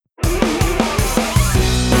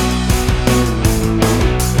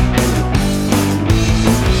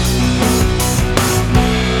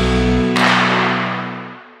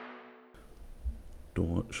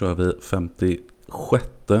kör vi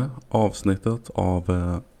 56:e avsnittet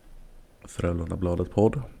av Frölundabladet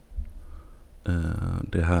podd.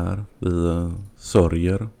 Det är här vi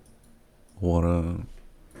sörjer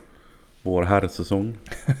vår herrsäsong.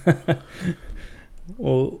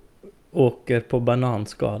 Och åker på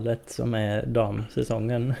bananskalet som är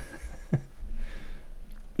damsäsongen.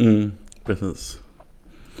 Precis.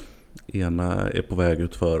 Ena är på väg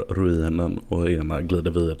ut för ruinen och ena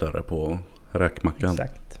glider vidare på räkmackan.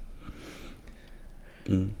 Exakt.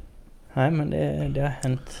 Nej, men det har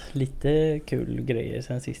hänt lite kul grejer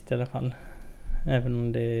sen sist i alla fall. Även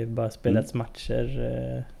om det bara spelats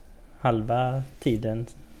matcher halva tiden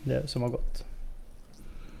som har gått.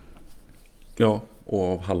 Ja, och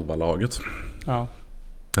av halva laget. Ja.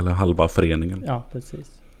 Eller halva föreningen. Ja,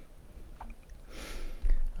 precis.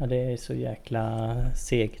 Ja, det är så jäkla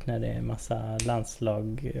segt när det är massa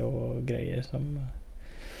landslag och grejer som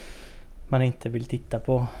man inte vill titta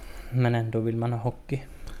på. Men ändå vill man ha hockey.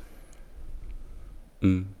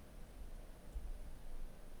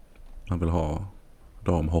 Man vill ha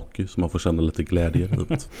damhockey så man får känna lite glädje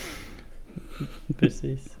ut.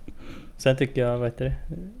 Precis. Sen tycker jag,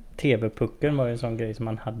 TV-pucken var ju en sån grej som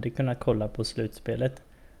man hade kunnat kolla på slutspelet.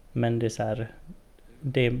 Men det är så här,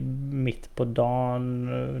 det är mitt på dagen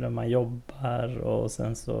när man jobbar och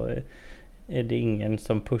sen så är det ingen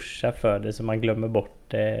som pushar för det så man glömmer bort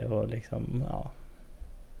det och liksom, ja.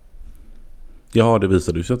 Ja, det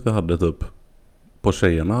visade ju sig att vi hade typ, på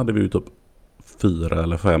tjejerna hade vi ju typ 4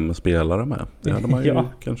 eller 5 spelare med. Det hade man ju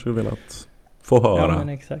kanske velat få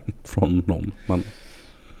höra från någon.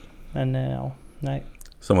 Men ja, nej.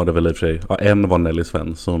 Sen var det väl i och för sig, en var Nelly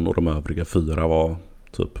Svensson och de övriga 4 var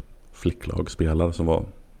typ flicklagspelare som var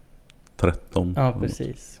 13. Ja,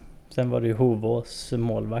 precis. Sen var det ju Hovås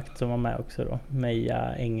målvakt som var med också då.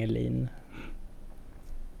 Meja Engelin.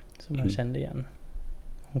 Som jag kände igen.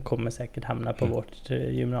 Hon kommer säkert hamna på vårt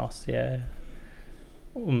gymnasie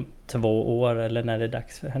om 2 år eller när det är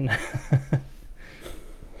dags för henne.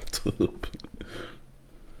 Typ.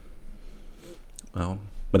 Ja.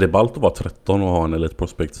 Men det är ballt att vara 13 och ha en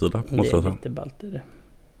elitprospektsida. Det är lite ballt i det.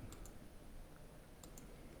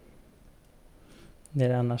 Det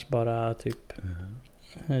är annars bara typ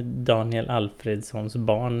Daniel Alfredssons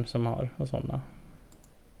barn som har och sådana.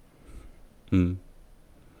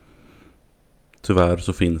 Tyvärr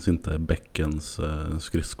så finns inte Bäckens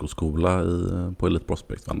skridskoskola på Elite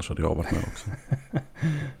Prospect. Annars hade jag varit med också.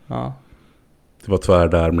 Ja. Det var tyvärr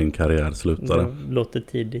där min karriär slutade. Det låter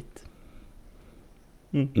tidigt.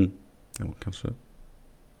 Ja, kanske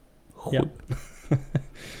 7. Ja.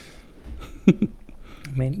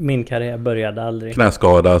 Min karriär började aldrig.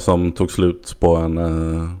 Knäskada som tog slut på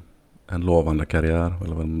en lovande karriär,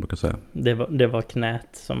 eller vad man brukar säga. Det var knät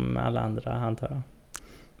som alla andra, antar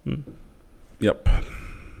jag. Japp.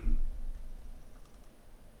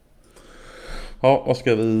 Ja, vad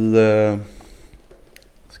ska vi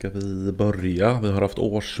börja? Vi har haft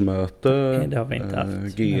årsmöte. Nej, det har vi inte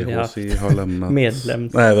haft. GHC har lämnat. Nej,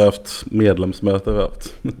 vi har haft medlemsmöte.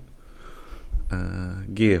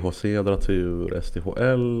 GHC har dragit sig ur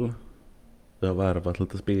STHL. Vi har värvat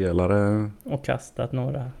lite spelare. Och kastat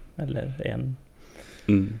några. Eller en.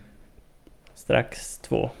 Strax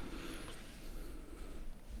 2.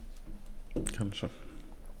 Kanske.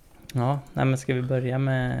 Ja, nej, men ska vi börja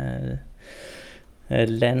med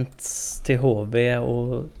Lentz till HV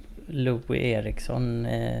och Louis Eriksson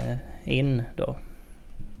in då.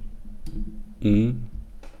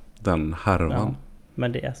 Den härvan. Ja,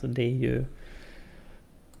 men det är ju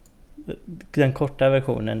den korta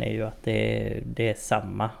versionen är ju att det är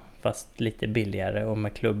samma fast lite billigare och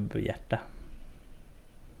med klubbhjärta.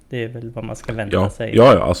 Det är väl vad man ska vänta sig.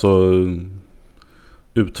 Ja, alltså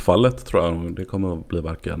utfallet tror jag det kommer att bli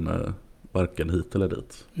varken hit eller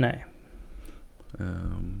dit. Nej.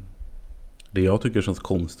 Det jag tycker känns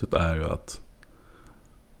konstigt är ju att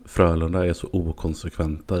Frölunda är så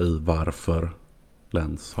okonsekventa i varför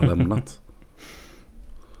Lentz har lämnat.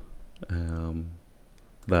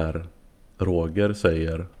 Där Roger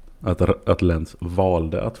säger att Lentz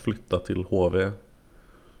valde att flytta till HV,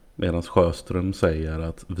 medan Sjöström säger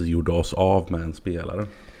att vi gjorde oss av med en spelare.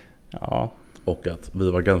 Ja. Och att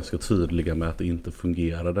vi var ganska tydliga med att det inte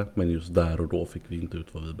fungerade, men just där och då fick vi inte ut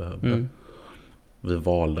vad vi behövde. Vi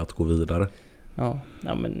valde att gå vidare. Ja,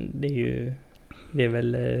 men det är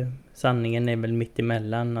väl sanningen är väl mitt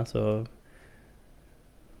emellan. Alltså,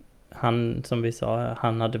 han, som vi sa,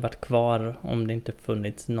 han hade varit kvar om det inte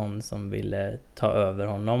funnits någon som ville ta över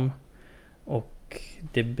honom. Och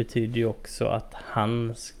det betyder ju också att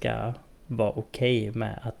han ska vara okej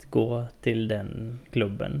med att gå till den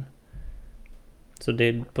klubben.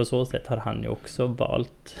 Så på så sätt har han ju också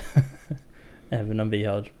valt. Även om vi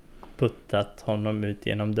har puttat honom ut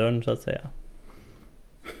genom dörren så att säga.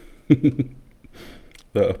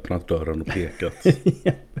 Vi har öppnat dörren och pekat.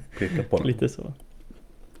 Ja, Pekat på den. lite så.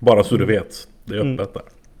 Bara så du vet. Det är öppet där.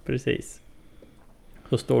 Precis.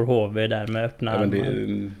 Så står HV där med öppna Ja, men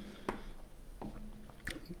armar.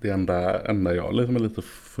 det enda jag liksom är lite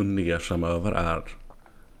fundersam över är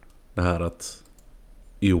det här att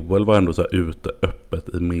Joel var ändå så här ute öppet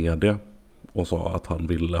i media och sa att han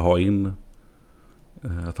ville ha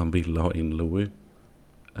in Louis.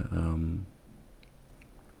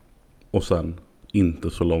 Och sen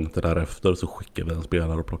inte så långt därefter så skickar vi en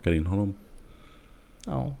spelare och plockar in honom.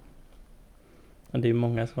 Ja. Och det är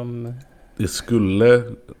många som... Det skulle,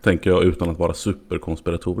 tänker jag, utan att vara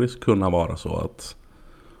superkonspiratoriskt, kunna vara så att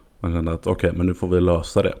man känner att okej, men nu får vi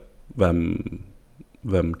lösa det.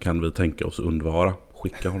 Vem kan vi tänka oss undvara?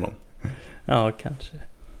 Skicka honom. Ja, kanske.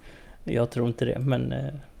 Jag tror inte det, men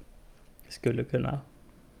skulle kunna.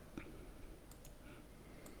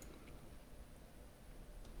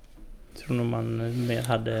 Jag tror nog man mer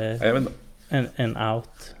hade Jag vet inte. en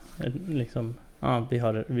out. Liksom, ja,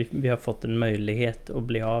 vi har fått en möjlighet att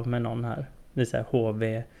bli av med någon här. Det är så här,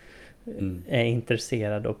 HV är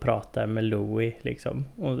intresserad och pratar med Louis liksom.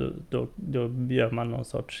 Och då gör man någon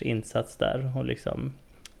sorts insats där och liksom,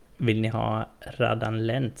 vill ni ha Radan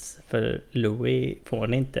Lentz? För Louis får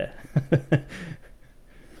ni inte.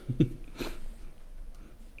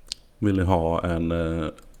 Vill ni ha en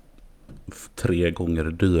 3 gånger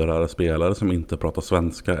dyrare spelare som inte pratar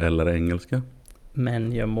svenska eller engelska?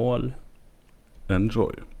 Men gör mål.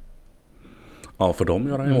 Enjoy. Ja, för dem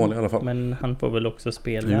gör han mål i alla fall. Men han får väl också Han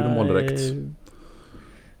spela gjorde mål direkt.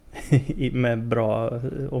 med bra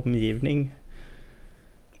omgivning.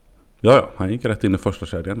 Ja, han gick rätt in i första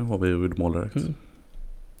kedjan. Nu har vi gjort mål direkt.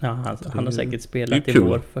 Ja, han har säkert spelat i kul.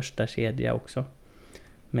 vår första kedja också.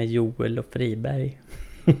 Med Joel och Friberg.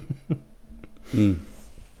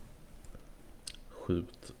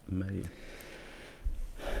 Skjut mig.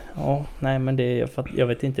 Ja, nej men jag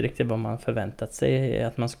vet inte riktigt vad man förväntat sig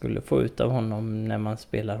att man skulle få ut av honom när man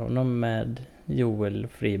spelar honom med Joel,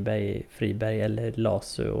 Friberg eller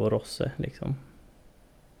Lasu och Rosse liksom.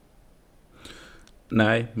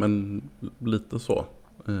 Nej, men lite så.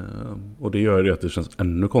 Och det gör ju att det känns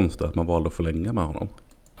ännu konstigt att man valde att förlänga med honom.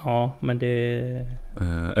 Ja, men det...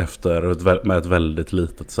 Efter med ett väldigt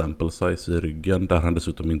litet sample size i ryggen där han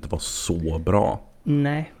dessutom inte var så bra.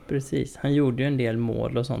 Nej, precis. Han gjorde ju en del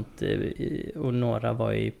mål och sånt och några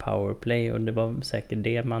var i powerplay och det var säkert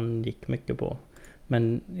det man gick mycket på.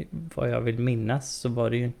 Men vad jag vill minnas så var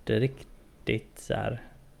det ju inte riktigt så här.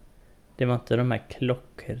 Det var inte de här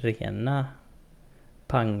klockrena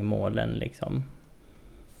pangmålen liksom.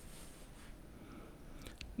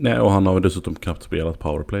 Nej, och han har ju dessutom knappt spelat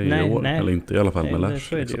powerplay i år. Eller inte i alla fall med Lash.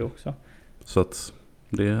 Så är det ju också. Så att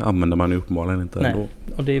det använder man ju uppenbarligen inte ändå.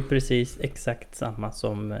 Och det är precis exakt samma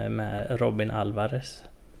som med Robin Alvarez.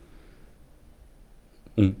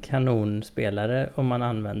 Kanonspelare om man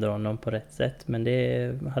använder honom på rätt sätt. Men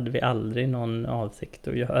det hade vi aldrig någon avsikt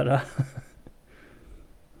att göra.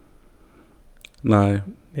 Nej.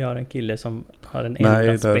 Vi har en kille som har en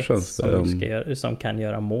enda spets som kan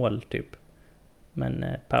göra mål typ. Men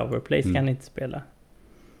powerplay ska han inte spela.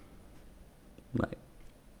 Nej.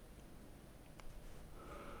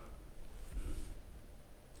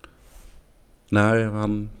 Nej,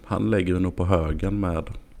 han lägger nog på högen med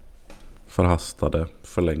förhastade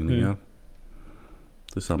förlängningar.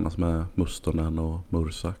 Tillsammans med Mustonen och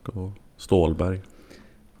Mursak och Stålberg.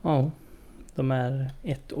 Ja, de är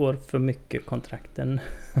 1 år för mycket kontrakten.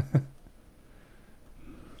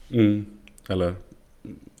 Eller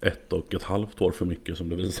 1,5 år för mycket som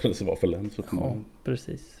det visade sig vara för Lentz. Ja,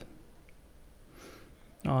 precis.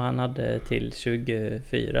 Ja, han hade till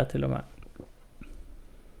 24 till och med.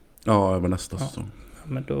 Ja, över nästa säsong.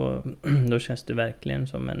 Ja, men då känns det verkligen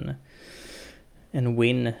som en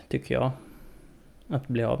win tycker jag. Att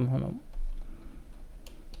bli av med honom.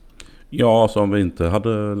 Ja, så om vi inte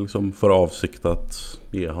hade liksom för avsikt att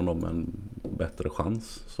ge honom en bättre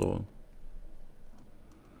chans så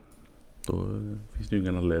då finns det ju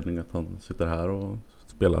ingen anledning att han sitter här och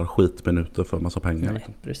spelar skitminuter för massa pengar. Nej,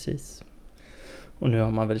 precis. Och nu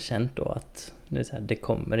har man väl känt då att det är så här, det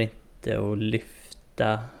kommer inte att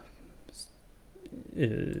lyfta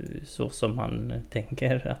så som man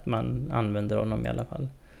tänker att man använder honom i alla fall.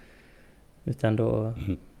 Utan då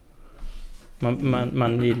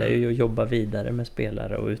man gillar ju att jobba vidare med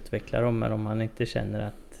spelare och utveckla dem, men om man inte känner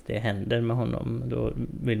att det händer med honom, då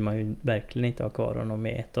vill man ju verkligen inte ha kvar honom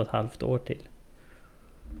i 1,5 år till.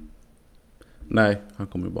 Nej, han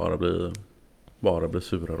kommer ju bara bli bara blir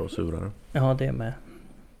surare och surare. Ja, det är med.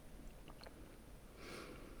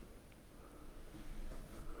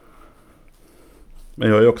 Men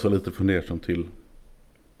jag är också lite fundersam till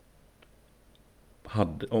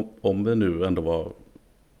om vi nu ändå var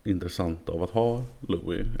intressanta av att ha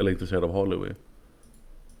Louis, eller intresserade av att ha Louis,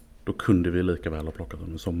 då kunde vi lika väl ha plockat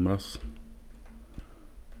honom i somras.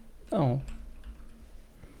 Ja.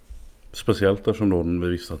 Speciellt eftersom då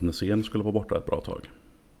vi visste att Nässén skulle vara borta ett bra tag.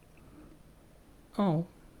 Ja.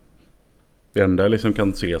 Det enda jag liksom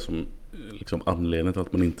kan se som liksom anledningen till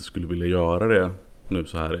att man inte skulle vilja göra det nu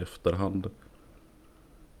så här i efterhand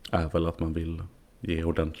är väl att man vill ge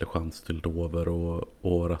ordentlig chans till Dover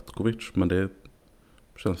och Ratkovic. Men det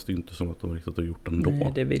känns det ju inte som att de riktigt har gjort ändå.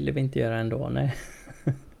 Nej, det ville vi inte göra ändå, nej.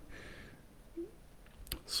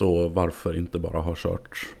 Så varför inte bara ha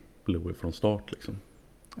kört Louis från start liksom?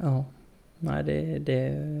 Ja. Nej,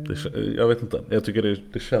 Jag vet inte. Jag tycker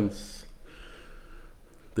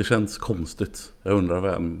det känns konstigt. Jag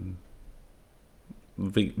undrar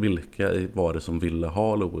vilka var det som ville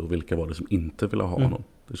ha Louis och vilka var det som inte ville ha honom.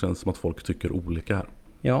 Det känns som att folk tycker olika här.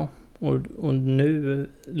 Ja, och nu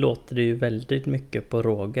låter det ju väldigt mycket på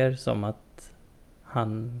Roger som att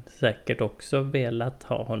han säkert också velat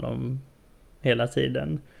ha honom hela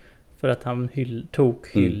tiden. För att han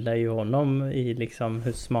hyllar ju honom i liksom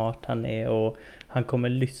hur smart han är, och han kommer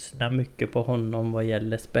lyssna mycket på honom vad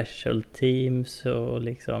gäller special teams och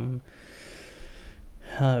liksom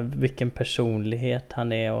vilken personlighet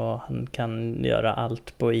han är, och han kan göra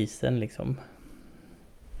allt på isen liksom.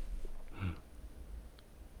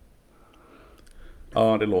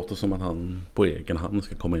 Ja, det låter som att han på egen hand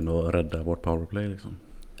ska komma in och rädda vårt powerplay liksom.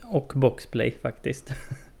 Och boxplay faktiskt.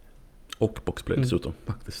 Och boxplay dessutom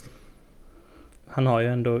faktiskt. Han har ju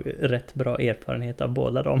ändå rätt bra erfarenhet av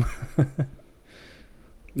båda dem.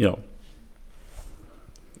 Ja.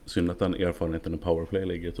 Synd att den erfarenheten i powerplay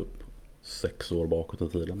ligger typ 6 år bakåt i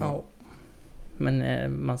tiden. Ja.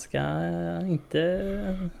 Men man ska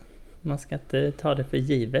inte ta det för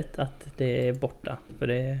givet att det är borta. För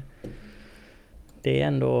det är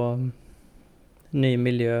ändå ny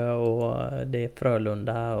miljö och det är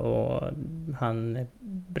Frölunda och han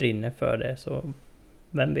brinner för det, så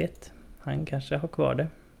vem vet, han kanske har kvar det.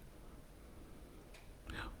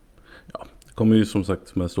 Ja, det kommer ju som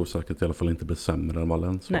sagt med stor säkerhet i alla fall inte bli sämre än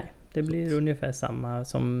Valens. Nej, det blir ungefär samma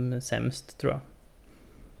som sämst tror jag.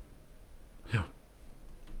 Ja.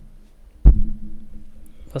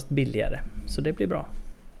 Fast billigare, så det blir bra.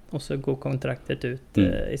 Och så går kontraktet ut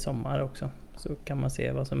i sommar också. Så kan man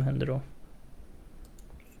se vad som händer då.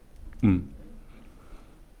 Mm.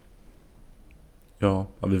 Ja,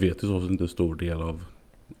 vi vet ju så inte hur stor del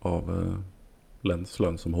av Lens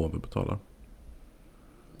lön som HV betalar.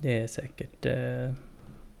 Det är säkert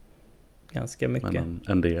ganska mycket. Men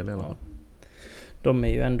en del i alla fall. De är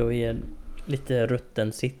ju ändå i en lite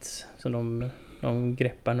rutten sits. Så de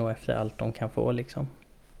greppar nog efter allt de kan få liksom.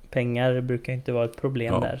 Pengar brukar inte vara ett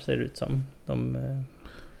problem där, ser det ut som.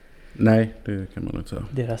 Nej, det kan man inte säga.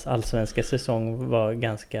 Deras allsvenska säsong var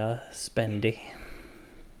ganska spendig.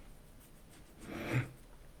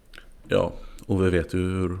 Ja, och vi vet ju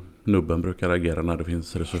hur nubben brukar agera när det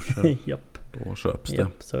finns resurser. Japp. Då köps det.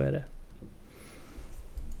 Japp, så är det.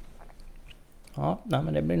 Ja, nej,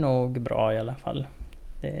 men det blir nog bra i alla fall.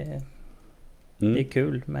 Det är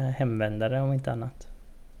kul med hemvändare om inte annat.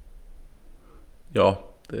 Ja,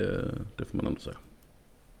 det får man ändå säga.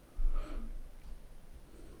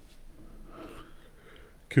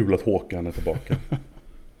 Kul att Håkan är tillbaka.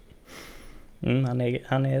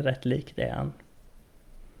 Han är rätt lik det han.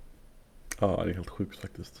 Ja, det är helt sjukt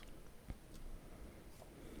faktiskt.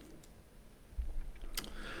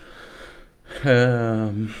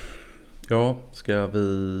 Ja, ska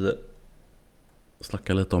vi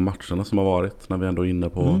snacka lite om matcherna som har varit när vi ändå är inne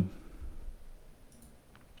på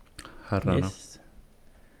herrarna. Yes.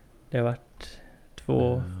 Det har varit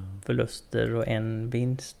 2 förluster och 1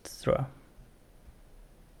 vinst tror jag.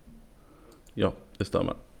 Ja, det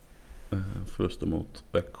stämmer. Förluster mot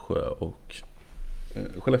Växjö och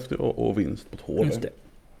Skellefteå och vinst mot HV. Just det.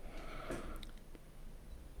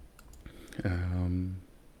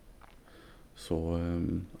 Så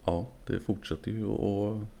ja, det fortsätter ju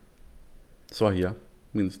att svaja,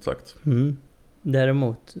 minst sagt.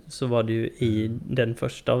 Däremot så var det ju i den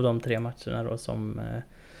första av de 3 matcherna då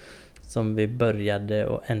som vi började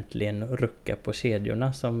och äntligen rucka på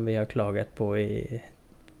kedjorna som vi har klagat på i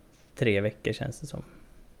 3 veckor känns det som.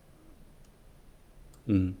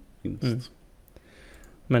 Minst.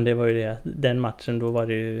 Men det var ju det, den matchen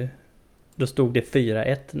då stod det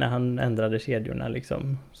 4-1 när han ändrade kedjorna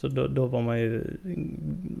liksom. Så då var man ju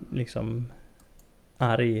liksom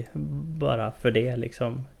arg bara för det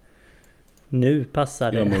liksom. Nu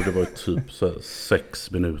passar det. Ja, men det var ju typ så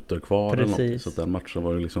 6 minuter kvar eller någonting, Precis. så den matchen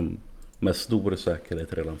var ju liksom med stor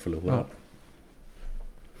säkerhet redan förlorad. Ja.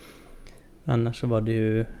 Annars så var det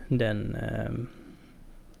ju den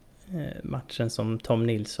matchen som Tom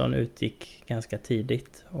Nilsson utgick ganska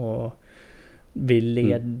tidigt. Och vi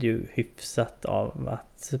led ju hyfsat av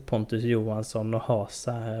att Pontus Johansson och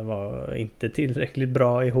Hasa var inte tillräckligt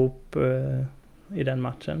bra ihop i den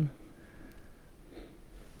matchen.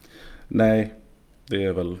 Nej, det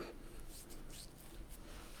är väl...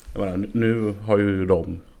 Jag menar, nu har ju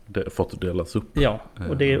de fått delas upp. Ja,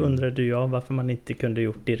 och det undrade jag varför man inte kunde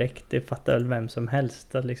gjort direkt. Det fattar väl vem som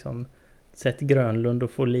helst. Att liksom sätt Grönlund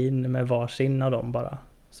och Folin med varsin av dem bara.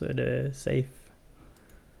 Så är det safe.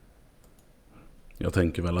 Jag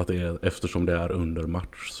tänker väl att det är, eftersom det är under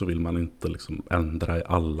match så vill man inte liksom ändra i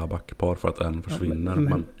alla backpar för att en försvinner.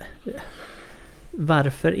 Men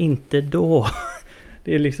varför inte då?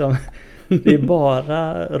 Det är liksom... Det är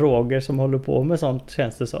bara Roger som håller på med sånt,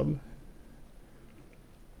 känns det som.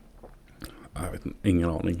 jag vet inte, ingen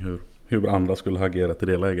aning hur andra skulle ha agerat i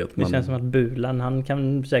det läget. Det känns som att Bulan, han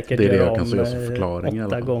kan säkert det är det göra jag kan se som om förklaring i alla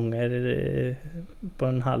 8 fall. gånger på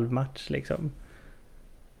en halv match liksom.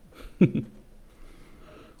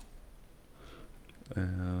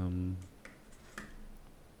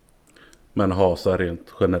 Men Hasa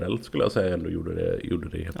rent generellt skulle jag säga ändå gjorde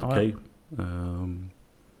det helt Ja. okej.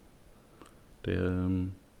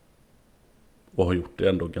 Och har gjort det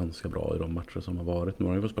ändå ganska bra i de matcher som har varit. Nu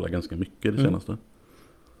har han ju fått spela ganska mycket det senaste.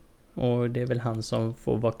 Och det är väl han som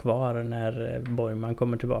får vara kvar när Borgman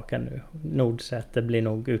kommer tillbaka nu. Nordsäter blir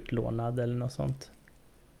nog utlånad eller något sånt.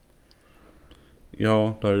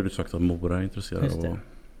 Ja, där har ju du sagt att Mora är intresserad Just det.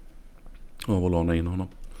 av att låna in honom.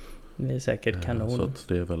 Det är säkert kanon. Så att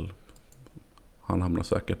det är väl... Han hamnar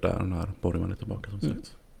säkert där när Borgman är tillbaka som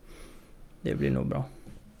sagt. Det blir nog bra.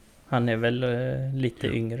 Han är väl lite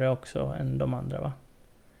yngre också än de andra, va?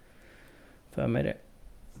 För mig det.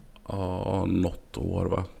 Ja, något år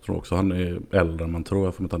va. Tror också han är äldre än man tror.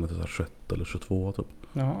 Jag får inte han är till 21 eller 22 typ.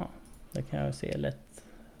 Ja, det kan jag se lätt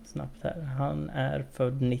snabbt här. Han är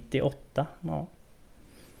född 98. Ja.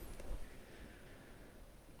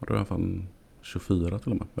 Och då är han fan 24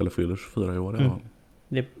 till och med. Eller fyller 24 i år i alla fall.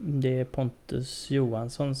 Det är Pontus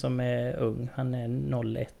Johansson som är ung. Han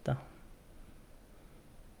är 01.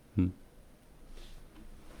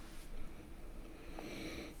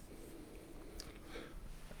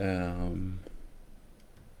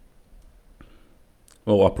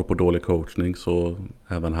 Och apropå dålig coachning så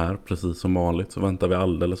även här, precis som vanligt, så väntar vi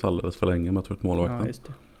alldeles för länge med att ta ut målvakten. Ja, just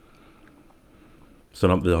det.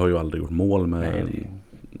 Sen vi har ju aldrig gjort mål med Nej.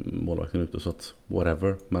 målvakten ute, så att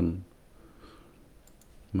whatever.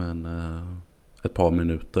 Men ett par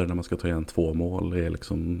minuter när man ska ta igen 2 mål är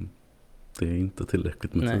liksom, det är inte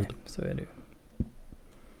tillräckligt med Nej, tid. så är det ju.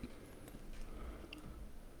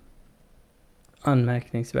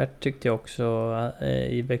 Anmärkningsvärt tyckte jag också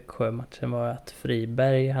i Växjö-matchen var att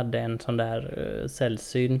Friberg hade en sån där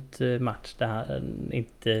sällsynt match där han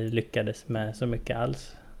inte lyckades med så mycket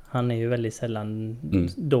alls. Han är ju väldigt sällan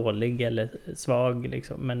dålig eller svag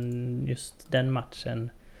liksom, men just den matchen,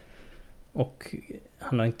 och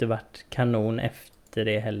han har inte varit kanon efter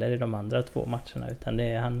det heller i de andra 2 matcherna, utan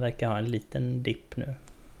han verkar ha en liten dipp nu.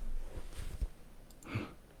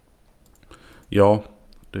 Ja,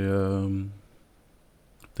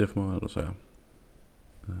 det får man ändå säga.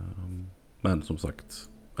 Men som sagt,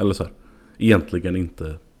 eller så här, egentligen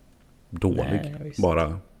inte dålig. Nej, visst.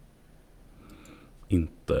 Bara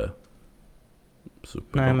inte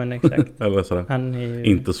superbra. Nej, men exakt. Eller så här, Han är ju,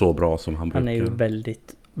 inte så bra som han han brukar. är ju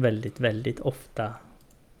väldigt, väldigt, väldigt ofta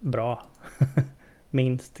bra.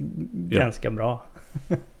 Minst ganska bra.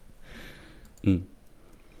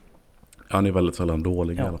 Han är väldigt sällan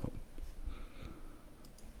dålig i alla fall.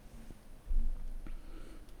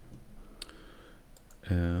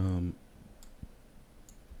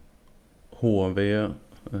 HV,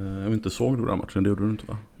 jag inte såg du den matchen, det gjorde du inte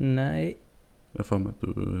va? Nej, Jag får med att du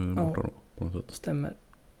är borta då på något sätt. stämmer.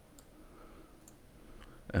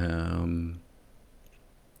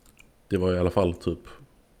 Det var i alla fall typ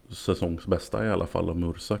säsongsbästa i alla fall av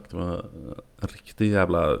Mursak. Det var en riktig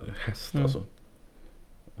jävla häst alltså.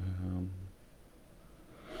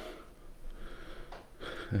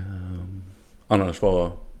 Annars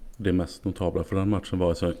var det mest notabla för den matchen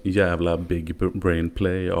var så jävla big brain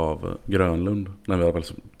play av Grönlund. När vi var väl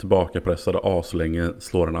tillbaka pressade aslänge,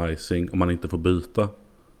 slår en icing och man inte får byta.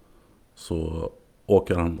 Så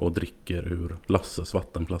åker han och dricker ur Lasses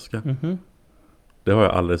vattenflaska. Det har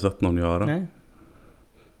jag aldrig sett någon göra. Nej.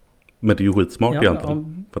 Men det är ju skitsmart Ja,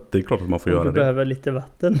 egentligen. För att det är klart att man får om göra du det. behöver lite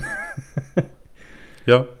vatten.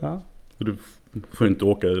 Ja, Ja, du får inte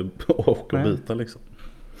åka och Nej. byta liksom.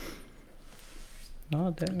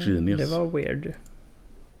 ja Genius. det var weird.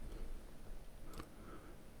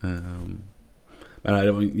 Men nej,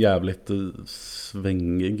 det var en jävligt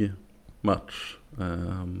svängig match.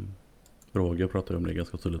 Roger pratade om det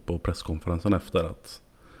ganska tydligt på presskonferensen efter att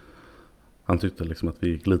han tyckte liksom att vi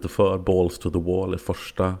gick lite för balls to the wall i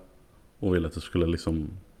första och ville att det skulle liksom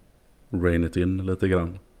rain it in lite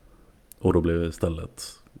grann. Och då blev det istället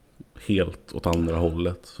helt åt andra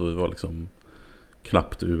hållet. Så vi var liksom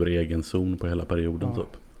knappt ur egen zon på hela perioden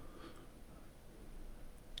typ.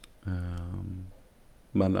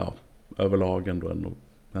 Men ja, överlag ändå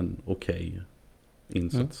en okej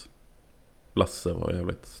insats. Lasse var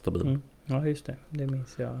jävligt stabil. Ja, just det. Det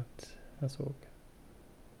minns jag att jag såg.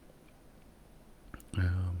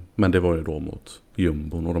 Men det var ju då mot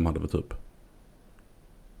Jumbon och de hade väl typ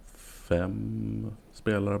 5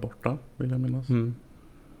 spelare borta, vill jag minnas.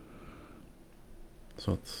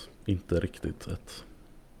 Så att inte riktigt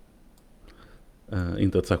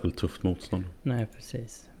inte ett särskilt tufft motstånd. Nej,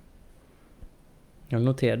 precis. Jag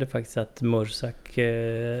noterade faktiskt att Mursak,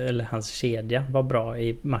 eller hans kedja, var bra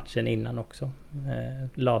i matchen innan också.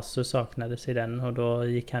 Lasu saknades i den och då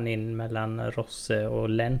gick han in mellan Rosse och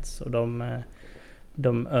Lentz och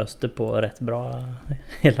de öste på rätt bra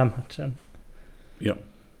hela matchen.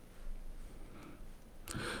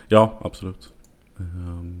 Ja, absolut.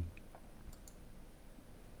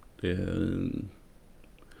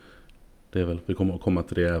 Det är väl, vi kommer att komma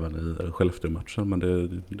till det även i Skellefteå-matchen, men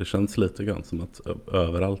det känns lite grann som att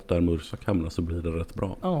överallt där Mursak hamnar så blir det rätt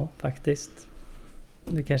bra. Ja, faktiskt.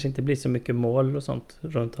 Det kanske inte blir så mycket mål och sånt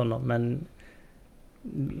runt honom, men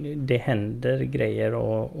det händer grejer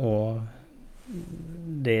och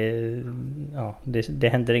det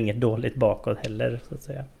händer inget dåligt bakåt heller, så att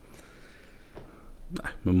säga.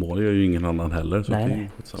 Nej, men mål gör ju ingen annan heller. Så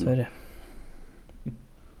nej, så är det.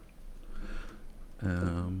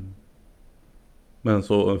 Men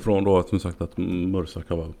så från då att som sagt att Mursak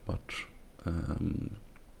har varit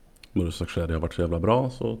Mursaks kedja har varit så jävla bra,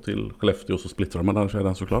 så till Skellefteå så splittrar man den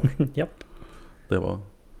kedjan såklart. Japp. Det var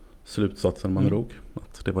slutsatsen man drog,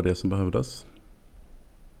 att det var det som behövdes.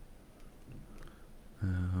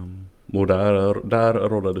 Och där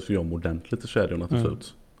rådades ju om ordentligt i kedjorna till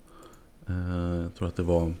slut. Jag tror att det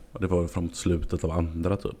var framåt slutet av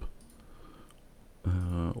andra typ.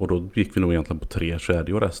 Och då gick vi nog egentligen på 3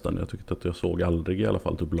 kedjor resten. Jag tyckte att jag såg aldrig i alla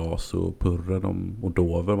fall typ Lasu och Purre och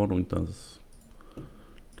Dover var nog inte ens,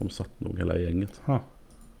 de satt nog hela gänget.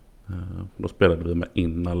 Då spelade vi med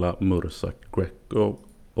Innala, Mursak, Greco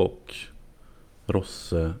och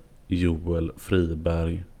Rosse, Joel,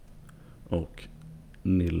 Friberg och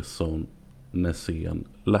Nilsson, Nässén,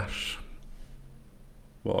 Lash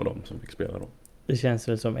var de som fick spela då. Det känns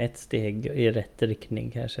väl som ett steg i rätt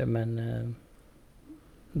riktning kanske, men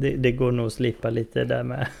det går nog att slipa lite där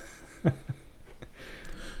med.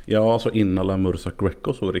 Ja, alltså Innala, Mursak,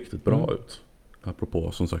 Greco såg riktigt bra ut.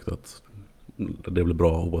 Apropå som sagt att det blir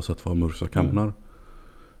bra oavsett var Mursak hamnar.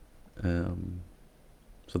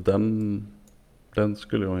 Så den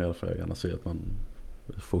skulle jag i alla fall gärna se att man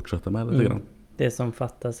fortsätter med lite grann. Det som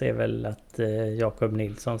fattas är väl att Jakob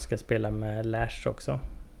Nilsson ska spela med Lash också.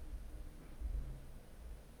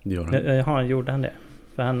 Gör han? Ja, gjorde han det?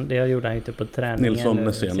 För det gjorde han ju inte på träningen. Nilsson,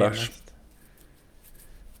 Nässén, Lash.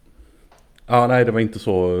 Ja, nej, det var inte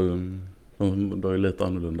så. De var ju lite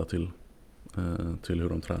annorlunda till hur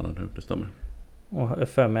de tränar nu, det stämmer. Och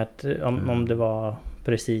för mig att om det var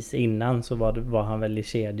precis innan så var han väl i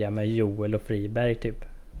kedja med Joel och Friberg typ.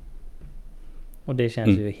 Och det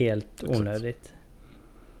känns ju helt onödigt.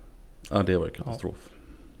 Ja, det var ju katastrof.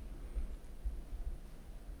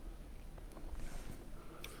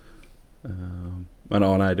 Men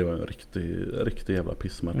ja, nej, det var en riktig jävla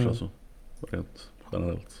pissmatch alltså. Rent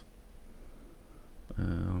generellt.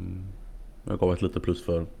 Jag gav ett lite plus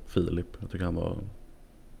för Filip. Jag tycker han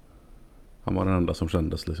var den enda som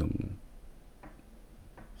kändes liksom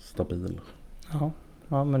stabil.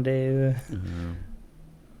 Ja, men det är ju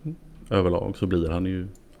överlag så blir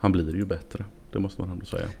han blir ju bättre. Det måste man ändå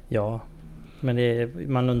säga. Ja,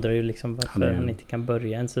 men man undrar ju liksom varför han inte kan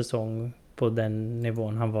börja en säsong på den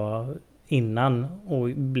nivån han var innan och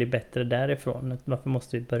bli bättre därifrån. Varför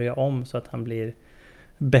måste vi börja om så att han blir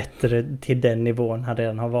bättre till den nivån han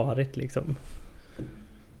redan har varit liksom?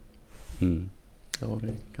 Ja,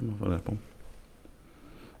 det kan man få det på.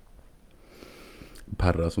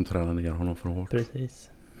 Perra som tränar ner honom för hårt. Precis.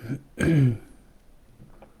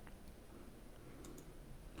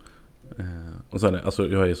 Och sen, alltså,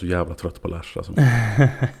 jag är så jävla trött på Lash. Alltså.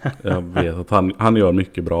 Jag vet att han gör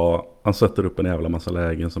mycket bra. Han sätter upp en jävla massa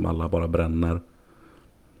lägen som alla bara bränner.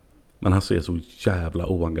 Men han ser så jävla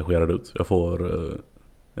oengagerad ut.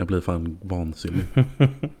 Jag blir fan vansinnig.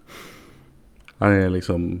 Han är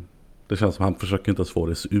liksom... Det känns som han försöker inte ens få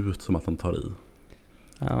det se ut som att han tar i.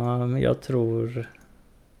 Ja, men jag tror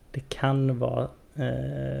det kan vara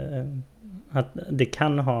att det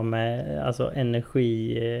kan ha med alltså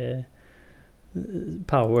energi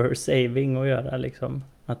power saving att göra liksom.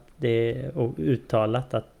 Att det är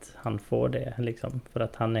uttalat att han får det liksom. För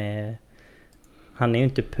att han är ju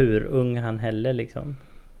inte purung han heller liksom.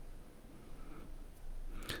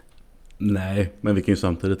 Nej, men vi kan ju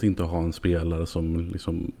samtidigt inte ha en spelare som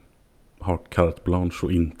liksom har carte blanche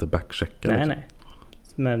och inte backcheckar. Nej, liksom. nej.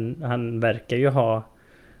 Men han verkar ju ha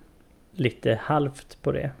lite halvt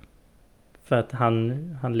på det. För att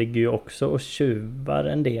han ligger ju också och tjuvar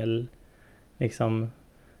en del liksom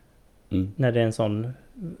när det är en sån,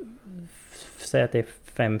 säg att det är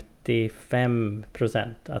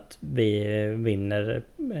 55% att vi vinner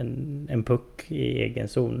en puck i egen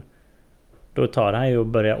zon. Då tar han ju och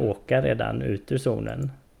börjar åka redan ut ur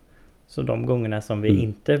zonen. Så de gångerna som vi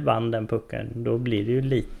inte vann den pucken, då blir det ju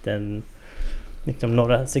liten liksom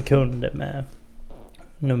några sekunder med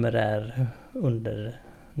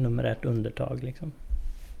numerärt undertag liksom.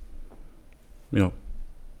 Ja.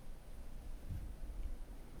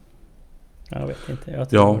 Jag vet inte. Jag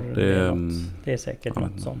tror det är säkert ja,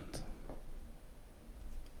 något sånt.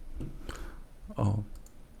 Ja.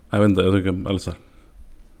 Jag vet inte, jag tycker, eller så här,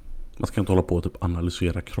 man ska inte hålla på och typ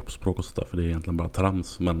analysera kroppsspråk och sådär, för det är egentligen bara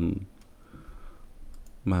trams, men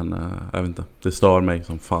jag vet inte, det stör mig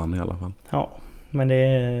som fan i alla fall. Ja, men det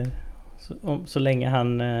är så länge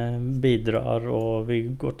han bidrar och vi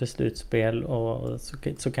går till slutspel och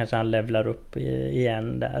så kanske han levlar upp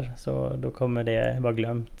igen där, så då kommer det vara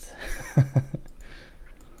glömt.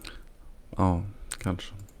 Ja,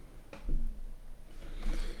 kanske.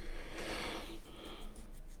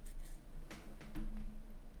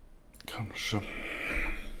 Kanske.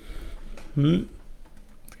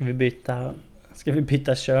 Ska vi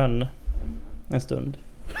byta kön en stund?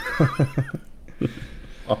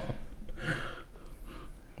 Ja.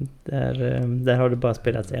 Där har det bara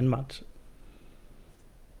spelats en match.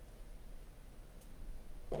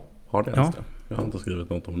 Har det Ja. ens det? Jag har inte skrivit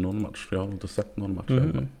något om någon match. Jag har inte sett någon match.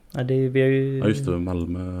 Ja, vi har ju Ja, just det,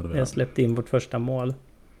 Malmö. vi har släppt in vårt första mål.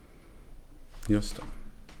 Just det.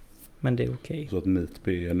 Men det är okej. Så att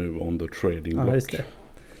Meetby är nu on the trading block. Ja, just det.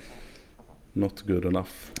 Not good enough.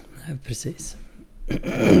 Nej, precis.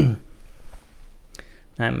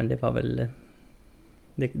 Nej, men det var väl...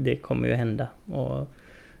 Det kommer ju hända. Och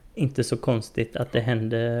inte så konstigt att det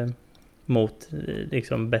hände mot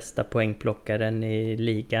liksom bästa poängplockaren i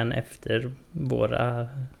ligan efter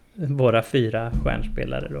våra 4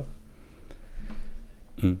 stjärnspelare då.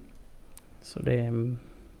 Så det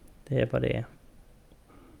är vad det är.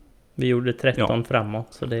 Vi gjorde 13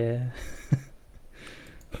 framåt, så det...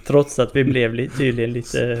 Trots att vi blev tydligen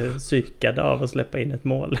lite psykade av att släppa in ett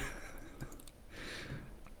mål.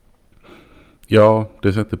 Ja,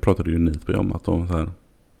 det sättet pratade ju Meetby om att de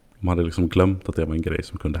hade liksom glömt att det var en grej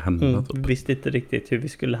som kunde hända. Typ. Visste inte riktigt hur vi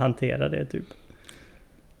skulle hantera det typ.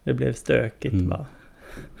 Det blev stökigt va.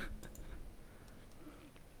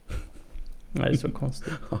 Nej, det är så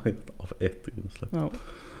konstigt. Av ett insläpp. Ja.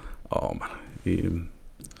 Ja, men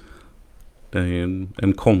det är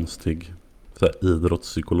en konstig så här,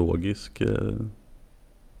 idrottspsykologisk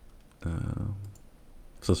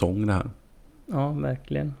säsong det här. Ja,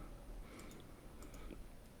 verkligen.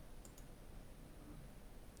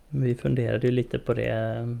 Vi funderade ju lite på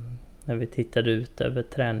det när vi tittade ut över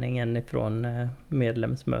träningen ifrån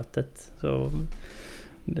medlemsmötet. Så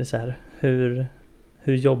det är så här, hur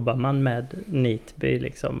jobbar man med Meetby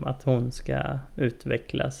liksom, att hon ska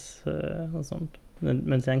utvecklas och sånt.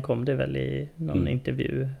 Men sen kom det väl i någon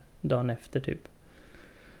intervju dagen efter typ.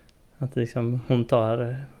 Att liksom hon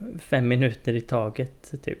tar 5 minuter i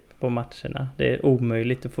taget typ på matcherna. Det är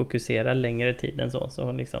omöjligt att fokusera längre tid än så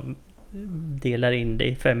hon liksom delar in det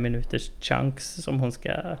i 5 minuters chunks som hon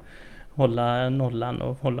ska hålla nollan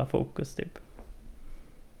och hålla fokus typ.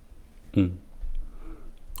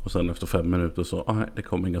 Och sen efter 5 minuter så det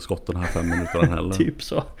kommer inga skott den här 5 minuterna heller. Typ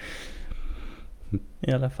så.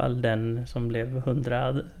 I alla fall den som blev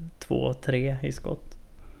 102-3 i skott.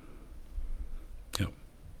 Ja.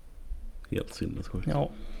 Helt sinnessjukt. Ja.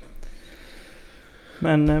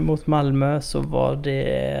 Men mot Malmö så var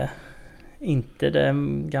det inte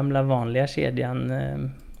den gamla vanliga kedjan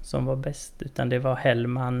som var bäst, utan det var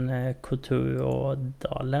Hellman, Couture och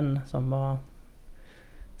Dalen som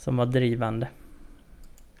var drivande.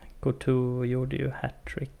 Couture gjorde ju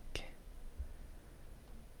hattrick.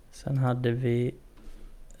 Sen hade vi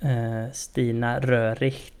Stina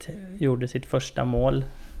Röricht gjorde sitt första mål.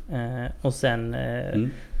 Och sen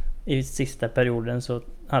i sista perioden så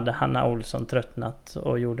hade Hanna Olsson tröttnat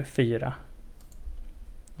och gjorde 4.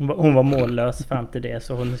 Hon var mållös fram till det,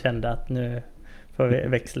 så hon kände att nu får vi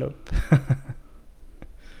växla upp.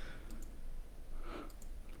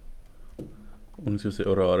 Och ni ska se,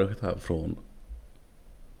 och Röricht här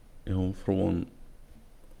är hon från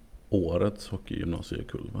årets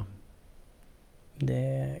hockeygymnasiekull, va?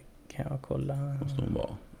 Det kan jag kolla. Måste hon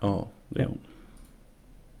vara. Ja, det är hon.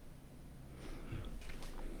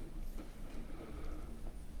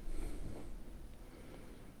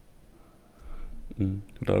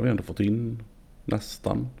 Där har vi ändå fått in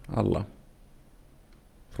nästan alla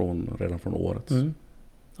redan från året.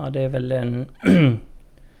 Ja, det är väl en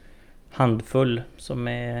handfull som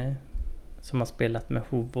har spelat med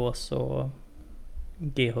Hovås och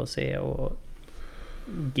GHC och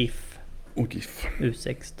GIF. Och GIF.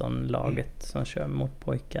 U16-laget som kör mot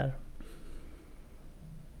pojkar.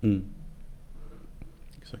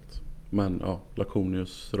 Exakt. Men ja,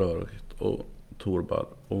 Lakonius, Röricht och Torbar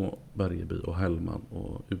och Bergeby och Hellman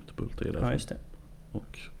och Utbult är där. Ja, just det.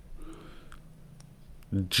 Och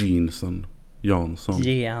Jansson. Jansson.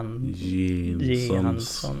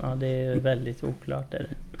 Ja, det är väldigt oklart där.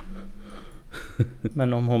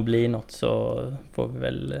 Men om hon blir något så får vi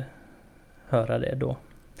väl höra det då.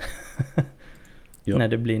 Ja. När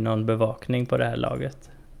det blir någon bevakning på det här laget.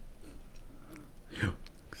 Ja,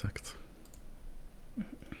 exakt.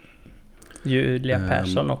 Julia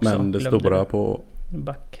Persson också. Men det stora på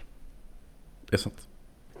back. Det är sant.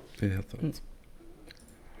 Det är helt rätt.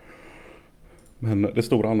 Men det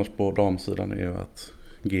stora annars på damsidan är ju att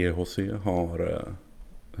GHC har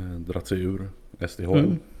dratt sig ur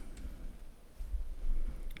SDHL.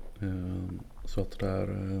 Så att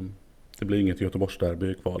det blir inget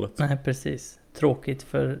Göteborgsderby i kvalet. Nej, precis. Tråkigt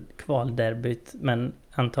för kvalderbyt, men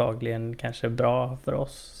antagligen kanske bra för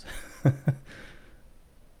oss.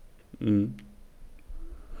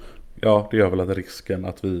 Ja, det gör väl att risken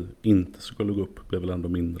att vi inte skulle gå upp blir väl ändå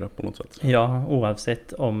mindre på något sätt. Ja,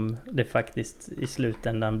 oavsett om det faktiskt i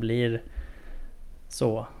slutändan blir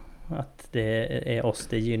så att det är oss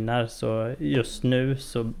det gynnar, så just nu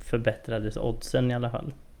så förbättrades oddsen i alla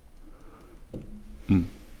fall.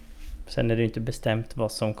 Sen är det ju inte bestämt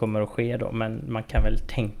vad som kommer att ske då, men man kan väl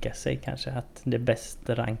tänka sig kanske att det bäst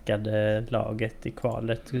rankade laget i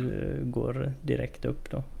kvalet går direkt upp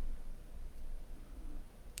då.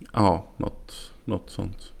 Ja, något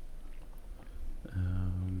sånt.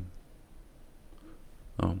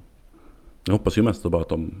 Ja. Jag hoppas ju mest bara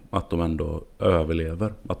att de ändå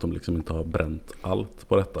överlever. Att de liksom inte har bränt allt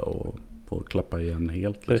på detta och får klappa igen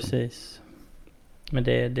helt. Liksom. Precis. Men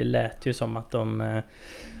det lät ju som att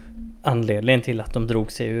anledningen till att de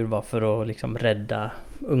drog sig ur var för att liksom rädda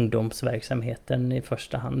ungdomsverksamheten i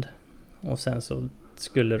första hand. Och sen så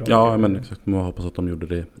skulle de... Ja, men exakt. Man hoppas att de gjorde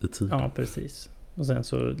det i tid. Ja, precis. Och sen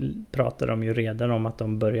så pratar de ju redan om att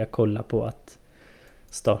de börjar kolla på att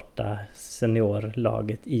starta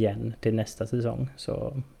seniorlaget igen till nästa säsong.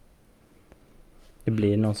 Så det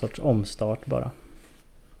blir någon sorts omstart bara.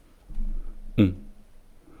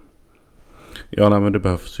 Ja, nej, men det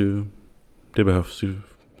behövs ju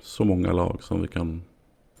så många lag som vi kan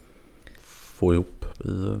få ihop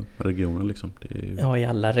i regionen liksom. Ja, i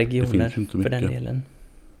alla regioner för den delen.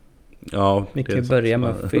 Ja, vi kan börja med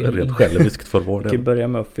att rent själviskt för vår del. Vi kan börja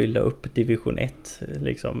med att fylla upp division 1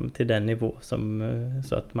 liksom till den nivå som,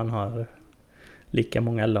 så att man har lika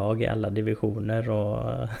många lag i alla divisioner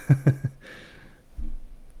och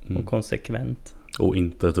konsekvent. Och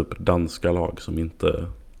inte typ danska lag som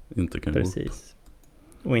inte kan Precis. gå upp.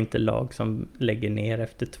 Och inte lag som lägger ner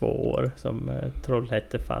efter 2 år som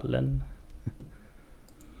Trollhättefallen.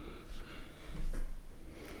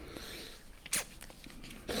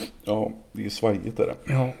 Ja, det är svajigt det där.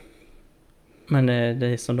 Ja. Men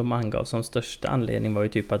det som de angav som största anledning var ju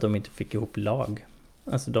typ att de inte fick ihop lag.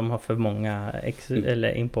 Alltså de har för många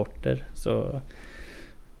eller importer, så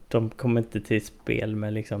de kommer inte till spel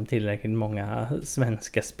med liksom tillräckligt många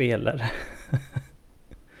svenska spelare.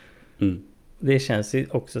 Det känns ju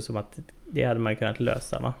också som att det hade man kunnat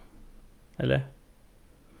lösa, va? Eller?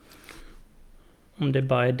 Om det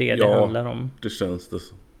bara är det handlar om. Det känns det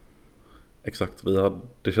så. Exakt,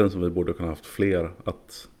 det känns som vi borde kunna haft fler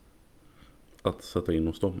att sätta in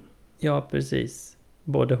hos dem. Ja, precis.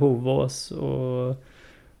 Både Hovås och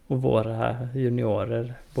våra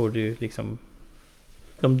juniorer borde ju liksom...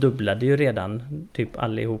 De dubblade ju redan typ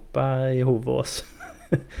allihopa i Hovås.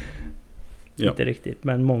 Ja. Inte riktigt,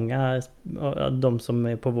 men många av de som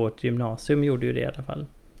är på vårt gymnasium gjorde ju det i alla fall.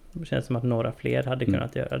 Det känns som att några fler hade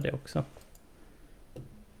kunnat göra det också.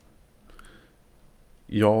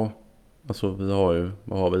 Ja, alltså vi har ju,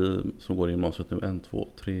 vad har vi som går i gymnasiet nu? 1, 2,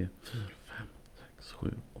 3, 4, 5, 6,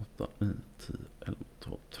 7, 8, 9, 10, 11,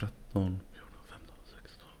 12, 13, 14, 15,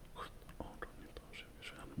 16, 17, 18, 19, 20,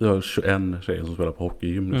 21. Vi har 21 tjejer som spelar på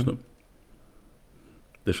hockeygym just nu.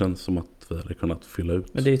 Det känns som att vi hade kunnat fylla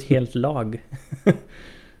ut. Men det är ju ett helt lag.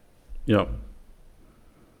 Ja.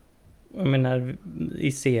 Jag menar,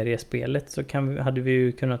 i seriespelet så hade vi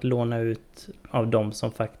ju kunnat låna ut av de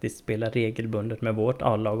som faktiskt spelar regelbundet med vårt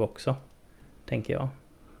A-lag också. Tänker jag.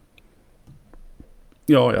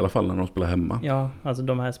 Ja, i alla fall när de spelar hemma. Ja, alltså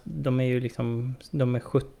de är ju liksom, de är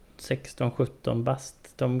 16-17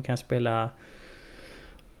 bast. De kan spela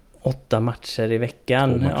 8 matcher i veckan.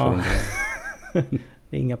 2 matcher Ja. om dagen.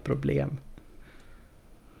 Det är inga problem.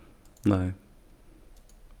 Nej.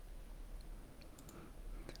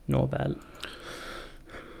 Nåväl.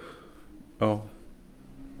 Ja.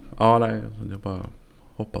 Ja, nej. Jag bara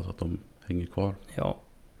hoppas att de hänger kvar. Ja.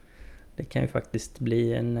 Det kan ju faktiskt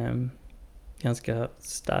bli en ganska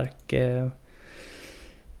stark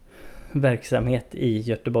verksamhet i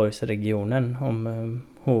Göteborgsregionen om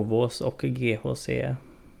Hovås och GHC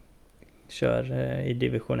kör i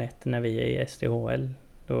division 1 när vi är i SDHL.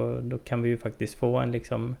 Då kan vi ju faktiskt få en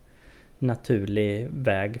liksom naturlig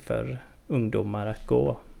väg för ungdomar att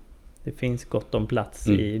gå. Det finns gott om plats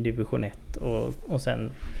i division 1 och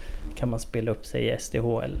sen kan man spela upp sig i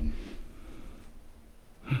SDHL.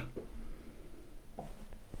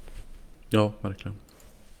 Ja, verkligen.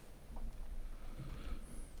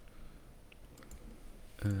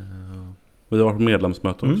 Vi har varit på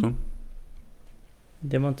medlemsmöte också.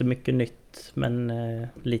 Det var inte mycket nytt, men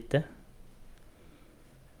lite.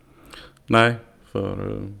 Nej,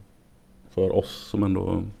 för oss som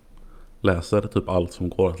ändå läser typ allt som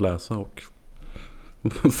går att läsa och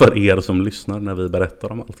för er som lyssnar när vi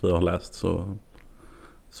berättar om allt vi har läst så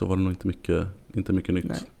var det nog inte mycket nytt.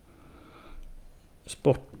 Nej.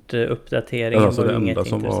 Sportuppdateringen alltså var det inget enda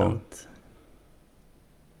som intressant.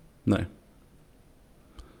 Nej,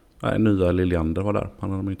 nya Liljander var där. Han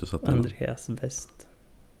hade man ju inte sett. Andreas West.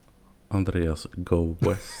 Andreas Go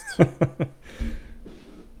West.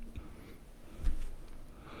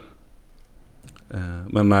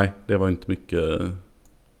 Men nej, det var inte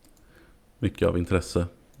mycket av intresse.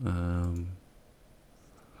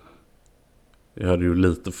 Jag hade ju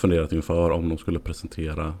lite funderat inför om de skulle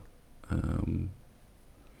presentera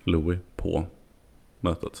Louis på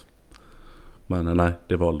mötet. Men nej,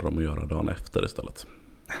 det valde de att göra dagen efter istället.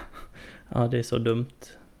 Ja, det är så dumt.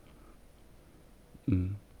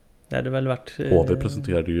 Det hade väl varit... HV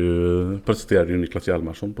presenterade ju Niklas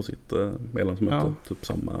Hjalmarsson på sitt medlemsmöte. Ja. Typ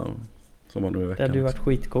samma som var nu i veckan. Det hade ju varit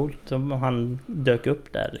skitcoolt om han dök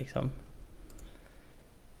upp där liksom.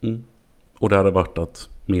 Och det hade varit att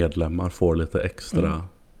medlemmar får lite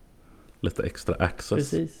extra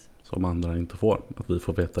access. Precis. Som andra inte får. Att vi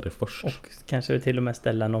får veta det först. Och kanske till och med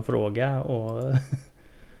ställa någon fråga och...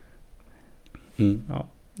 Ja,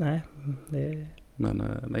 nej. Men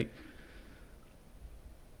nej.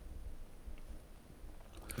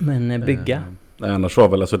 Men bygga. Nej, annars var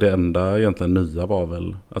väl alltså det enda egentligen nya var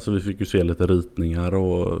väl. Alltså vi fick ju se lite ritningar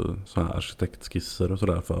och så här arkitektskisser och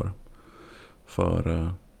sådär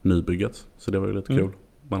för nybygget. Så det var ju lite kul.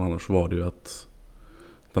 Men annars var det ju att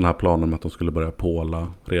den här planen med att de skulle börja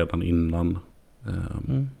påla redan innan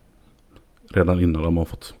de har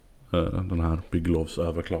fått den här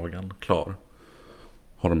bygglovsöverklagan klar.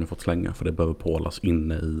 Har de ju fått slänga för det behöver pålas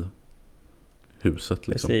inne i huset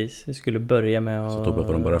liksom. Precis, vi skulle börja med att... Så då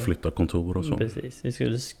behöver de börja flytta kontor och så. Precis, vi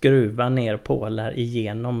skulle skruva ner pålar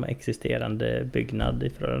igenom existerande byggnad i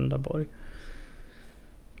Frölundaborg.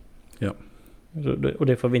 Ja. Och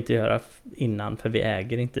det får vi inte göra innan för vi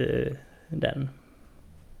äger inte den.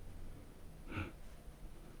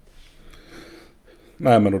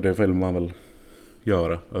 Nej, men då det vill man väl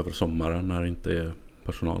göra över sommaren när det inte är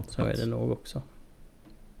personal. Så är det nog också.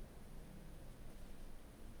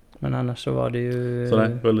 Men annars så var det ju... Så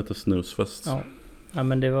det var lite snusfest. Ja,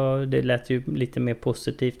 men det lät ju lite mer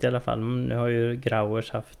positivt i alla fall. Nu har ju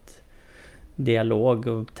Grauers haft dialog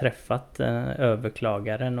och träffat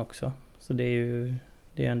överklagaren också. Så det är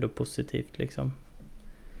ändå positivt liksom.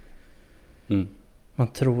 Man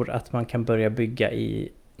tror att man kan börja bygga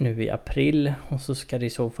nu i april och så ska det i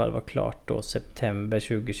så fall vara klart då september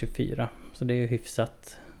 2024. Så det är ju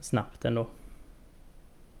hyfsat snabbt ändå.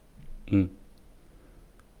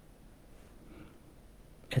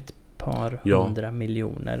 Ett par 100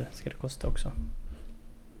 miljoner ska det kosta också.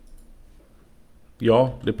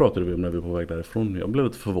 Ja, det pratade vi om när vi var på väg därifrån. Jag blev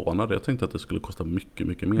lite förvånad. Jag tänkte att det skulle kosta mycket,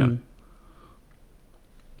 mycket mer.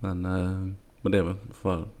 Mm. Men det är väl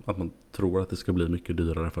för att man tror att det ska bli mycket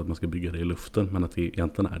dyrare för att man ska bygga det i luften. Men att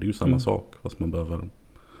egentligen är det ju samma sak. Fast man behöver...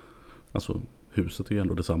 Alltså huset är ju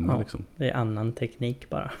ändå detsamma liksom. Det är annan teknik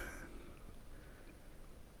bara.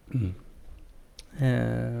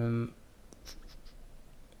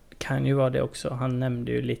 Kan ju vara det också. Han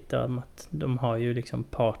nämnde ju lite om att de har ju liksom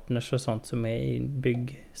partners och sånt som är i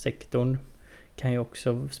byggsektorn. Kan ju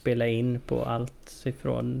också spela in på allt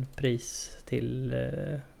ifrån pris till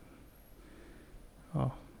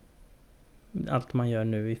allt man gör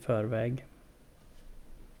nu i förväg.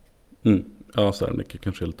 Ja, så här mycket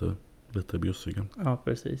kanske är lite bjussiga. Ja,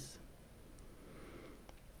 precis.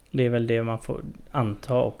 Det är väl det man får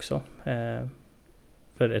anta också.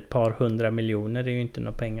 För ett par 100 miljoner är ju inte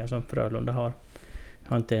några pengar som Frölunda har.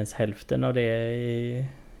 Har inte ens hälften av det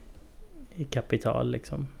i kapital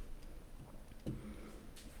liksom.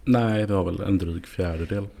 Nej, det har väl en dryg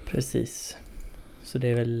fjärdedel. Precis. Så det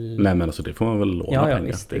är väl... Nej, men alltså det får man väl låna ja, pengar.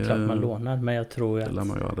 Visst, det är klart man lånar. Men jag tror ju att man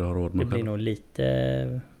ju ha råd med det blir nog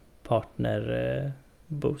lite partner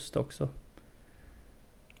boost också.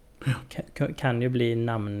 Ja. Kan ju bli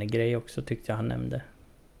namngrej också, tyckte jag han nämnde.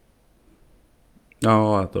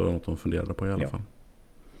 Ja, att det var något de funderade på i alla fall.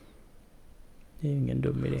 Det är ju ingen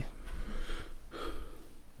dum idé.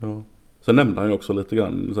 Ja. Sen nämnde han ju också lite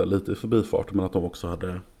grann, så här, lite i förbifarten, men att de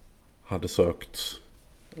också hade sökt,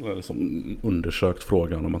 eller liksom undersökt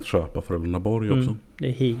frågan om att köpa Frölundaborg också. Det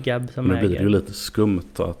är Higab som men äger. Det blir ju lite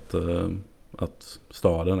skumt att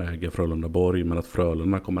staden äger Frölundaborg, men att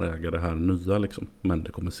Frölunda kommer äga det här nya liksom. Men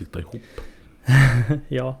det kommer sitta ihop.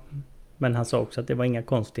 Ja, men han sa också att det var inga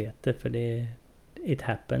konstigheter, för it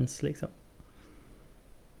happens liksom.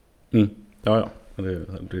 Ja.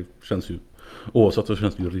 Det känns ju, oavsett så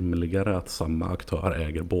känns det ju rimligare att samma aktör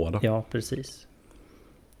äger båda. Ja, precis.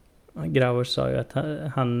 Grauers sa ju att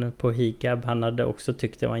han på Higab, han hade också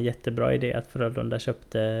tyckt det var en jättebra idé att Frölunda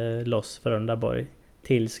köpte loss Frölundaborg,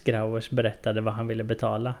 tills Grauers berättade vad han ville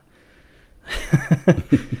betala.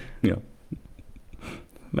 Ja.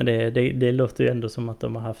 Men det låter ju ändå som att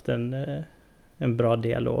de har haft en bra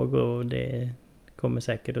dialog, och det kommer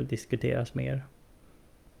säkert att diskuteras mer.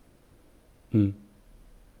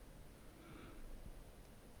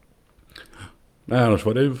 Nej, annars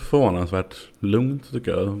var det ju förvånansvärt lugnt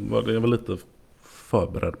tycker jag. Jag var lite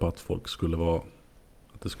förberedd på att folk skulle vara,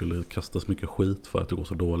 att det skulle kastas mycket skit för att det går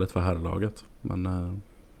så dåligt för herrlaget. Men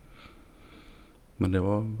det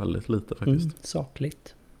var väldigt lite faktiskt.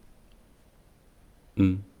 Sakligt.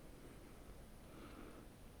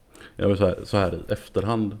 Jag vill så här i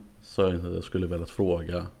efterhand så jag inte att jag skulle velat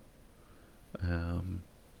fråga.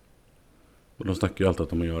 Och de snackar ju alltid att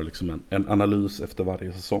de gör liksom en analys efter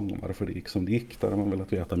varje säsong om varför det gick som det gick. Där har man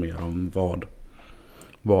velat veta mer om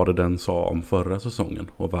vad det den sa om förra säsongen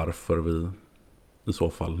och varför vi i så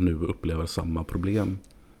fall nu upplever samma problem.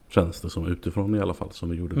 Känns det som utifrån i alla fall som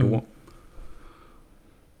vi gjorde då.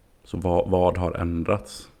 Så vad har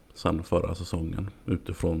ändrats sen förra säsongen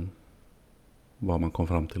utifrån vad man kom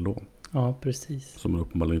fram till då? Ja, precis. Som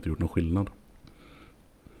uppenbarligen inte gjort någon skillnad.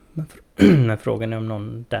 Men frågan är om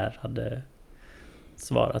någon där hade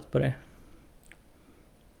svarat på det.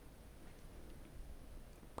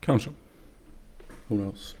 Kanske. Who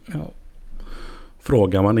knows? Ja.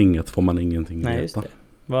 Frågar man inget får man ingenting veta. Nej, just det.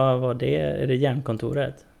 Vad var det? Är det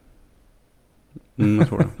Järnkontoret? Jag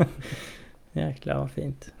tror det. Jäklar vad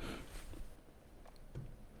fint.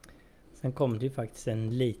 Sen kom det ju faktiskt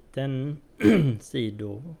en liten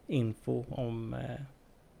sidoinfo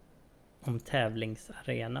om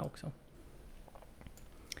tävlingsarena också.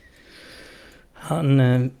 Han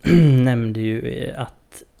nämnde ju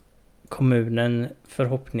att kommunen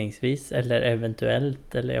förhoppningsvis eller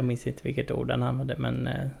eventuellt, eller jag minns inte vilket ord han använde, men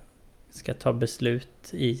ska ta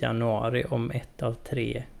beslut i januari om 1 av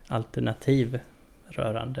 3 alternativ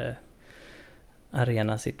rörande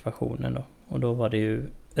arenasituationen då. Och då var det ju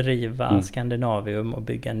riva Skandinavium och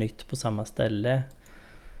bygga nytt på samma ställe.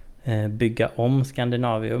 Bygga om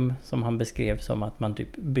Skandinavium, som han beskrev som att man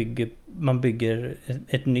typ bygger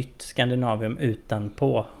ett nytt Skandinavium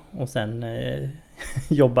utanpå och sen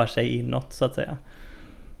jobbar sig inåt så att säga.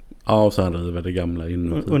 Ja, och sen river det gamla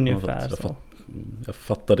inåt. Ungefär så. Jag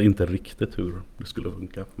fattade inte riktigt hur det skulle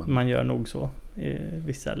funka. Men... Man gör nog så i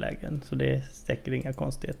vissa lägen, så det är säkert inga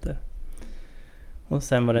konstigheter. Och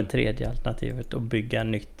sen var det tredje alternativet att bygga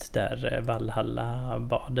nytt där Valhalla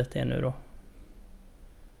badet är nu då.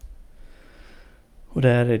 Och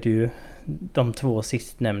där är det ju de 2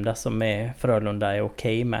 sistnämnda som är Frölunda är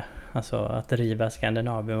okej med. Alltså att riva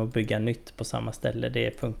Skandinavien och bygga nytt på samma ställe,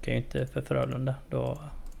 det funkar ju inte för Frölunda.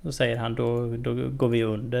 Då säger han, då går vi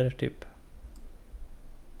under typ.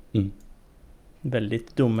 Mm.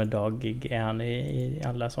 Väldigt domedagig är han i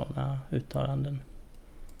alla sådana uttalanden.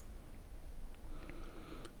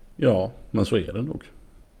 Ja, men så är det nog.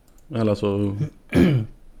 Eller så...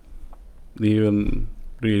 det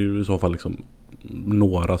är ju i så fall liksom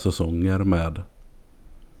några säsonger med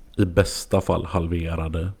i bästa fall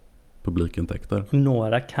halverade publikintäkter.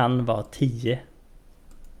 Några kan vara 10.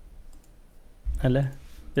 Eller?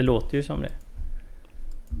 Det låter ju som det.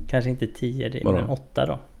 Kanske inte 10, men 8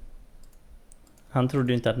 då. Han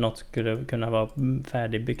trodde ju inte att något skulle kunna vara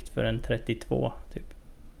färdigbyggt för en 32 typ.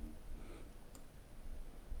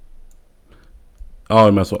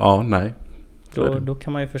 Ja, men så, ja, nej. Då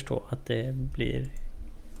kan man ju förstå att det blir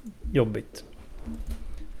jobbigt.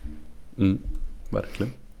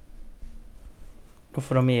 Verkligen. Då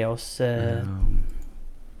får de ge oss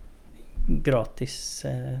gratis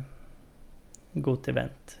god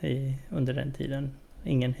event under den tiden.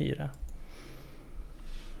 Ingen hyra.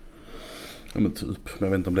 Ja, men typ. Men jag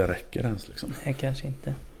vet inte om det räcker ens liksom. Nej, kanske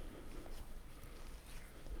inte.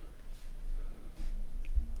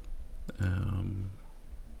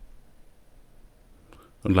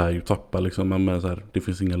 De lär ju tappa liksom, men så här, det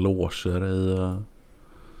finns inga loger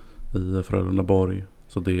i Frölundaborg.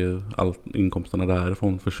 Så inkomsterna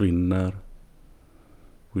därifrån försvinner.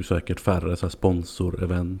 Och ju säkert färre så här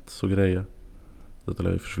sponsor-events och grejer. Så det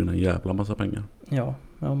lär ju försvinna en jävla massa pengar. Ja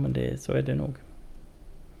men så är det nog.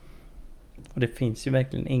 Och det finns ju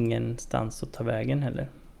verkligen ingenstans att ta vägen heller.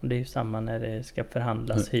 Och det är ju samma när det ska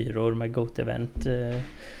förhandlas hyror med GOAT-event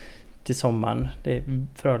till sommaren.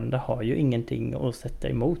 Frölunda har ju ingenting att sätta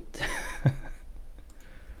emot.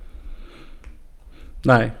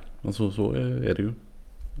 Nej, alltså så är det ju.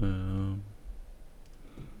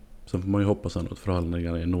 Sen får man ju hoppas ändå att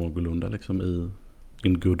förhandlingarna är någorlunda liksom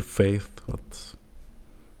in good faith. Att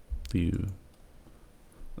det är ju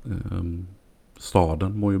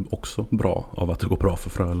staden mår ju också bra av att det går bra för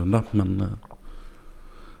Frölunda.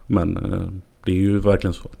 Men det är ju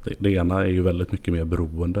verkligen så. Det ena är ju väldigt mycket mer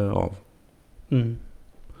beroende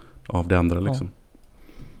av det andra liksom.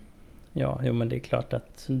 Ja, men det är klart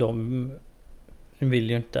att de vill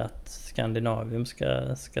ju inte att Skandinavium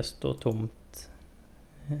ska stå tomt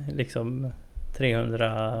liksom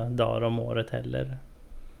 300 dagar om året heller.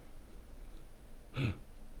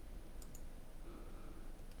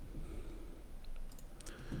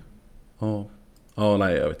 Ja,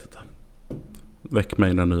 nej, jag vet inte. Väck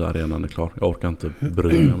mig när nya arenan är klar. Jag orkar inte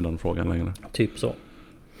bry mig om den frågan längre. Typ så.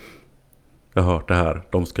 Jag har hört det här.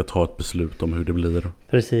 De ska ta ett beslut om hur det blir.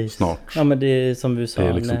 Precis. Snart. Ja, men det är som du sa. Det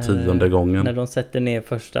är liksom 10:e gången. När de sätter ner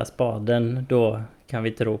första spaden, då kan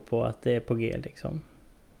vi tro på att det är på G liksom.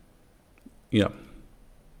 Ja.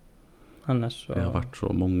 Annars så... Det har varit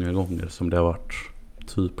så många gånger som det har varit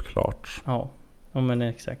typ klart. Ja, men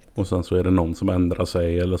exakt. Och sen så är det någon som ändrar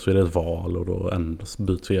sig, eller så är det ett val och då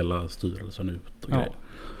byts hela styrelsen ut och grejer.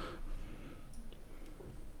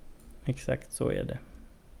 Exakt så är det.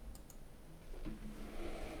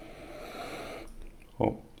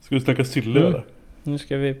 Ja. Ska vi snacka silly eller? Nu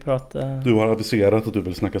ska vi prata... Du har aviserat att du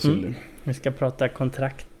vill snacka silly. Vi ska prata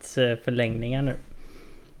kontraktsförlängningar nu.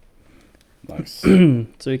 Nice.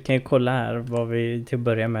 Så vi kan ju kolla här till att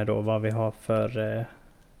börja med då vad vi har för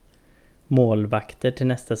målvakter till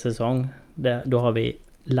nästa säsong. Då har vi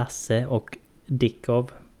Lasse och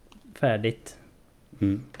Dickov färdigt.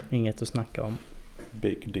 Inget att snacka om.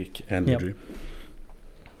 Big Dick Energy. Ja.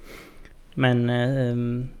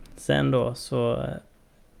 Men sen då så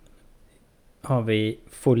har vi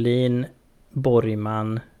Folin,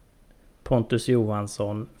 Borgman, Pontus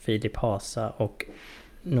Johansson, Filip Hasa och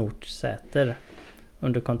Nordsäter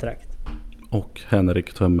under kontrakt. Och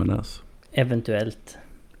Henrik Tömmernes. Eventuellt.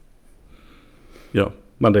 Ja,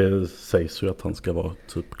 men det sägs ju att han ska vara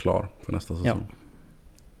typ klar för nästa säsong. Ja.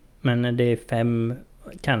 Men det är 5,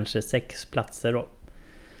 kanske 6 platser då.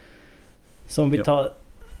 Som vi tar...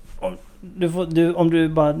 Nu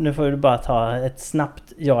får du bara ta ett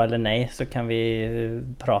snabbt ja eller nej, så kan vi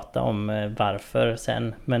prata om varför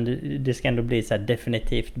sen. Men det ska ändå bli så här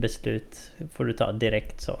definitivt beslut. Får du ta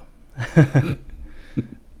direkt så.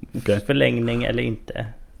 Okay. Förlängning eller inte.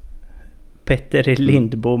 Petter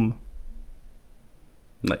Lindbom.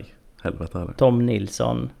 Nej, helvete är det. Tom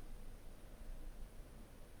Nilsson.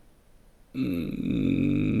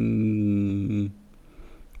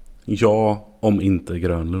 Ja, om inte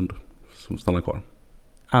Grönlund som stannar kvar.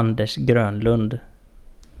 Anders Grönlund.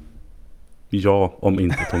 Ja, om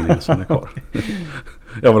inte Tom Nilsson är kvar.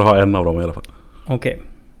 Jag vill ha en av dem i alla fall. Okej.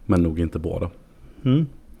 Men nog inte båda.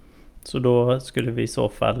 Så då skulle vi i så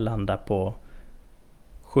fall landa på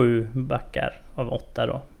 7 backar av 8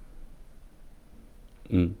 då.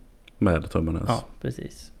 Med Tömmernes. Ja,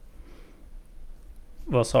 precis.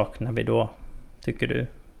 Vad saknar vi då, tycker du?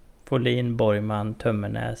 Folin, Borgman,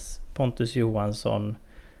 Tömmernes, Pontus Johansson,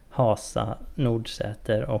 Hasa,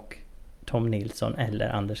 Nordsäter och Tom Nilsson eller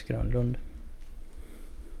Anders Grönlund.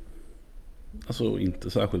 Alltså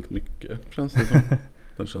inte särskilt mycket känns det som.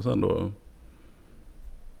 Den känns ändå...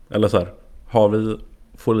 Eller så här, har vi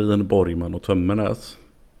Folin, Borgman och Tömmernes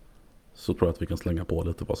så tror jag att vi kan slänga på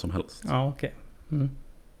lite vad som helst. Ja, okej.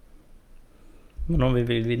 Men om vi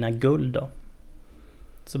vill vinna guld då?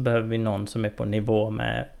 Så behöver vi någon som är på nivå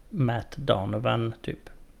med Matt Donovan typ.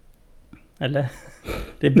 Eller?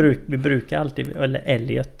 Vi brukar alltid, eller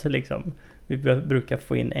Elliot liksom. Vi brukar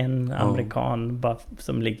få in en amerikan bara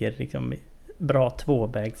som ligger liksom bra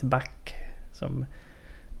tvåvägsback som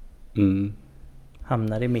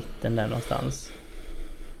hamnar i mitten där någonstans.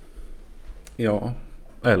 Ja,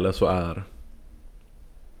 eller så är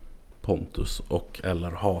Pontus och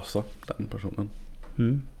eller Hasa den personen.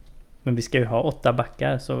 Men vi ska ju ha 8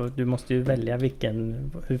 backar så du måste ju välja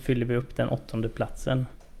hur fyller vi upp den 8:e platsen?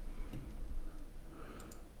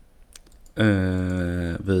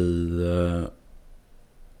 Vi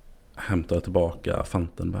hämtar tillbaka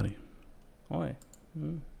Fantenberg. Oj.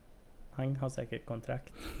 Han har säkert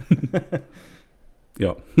kontrakt.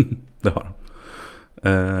 Ja, det har han.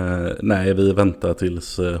 Nej, vi väntar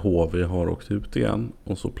tills HV har åkt ut igen.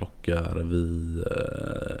 Och så plockar vi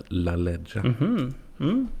La Legge.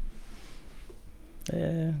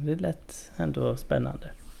 Det lät ändå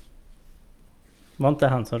spännande. Var inte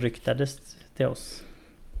han som ryktades till oss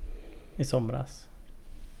i somras?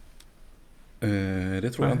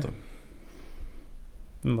 Det tror jag inte.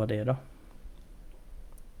 Men vad det då?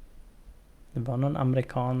 Det var någon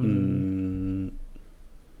amerikan...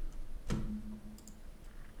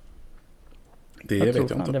 Det jag vet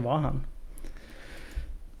tror jag inte. Det var han.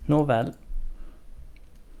 Nåväl.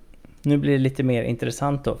 Nu blir det lite mer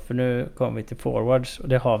intressant då. För nu kommer vi till forwards. Och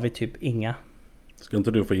det har vi typ inga. Ska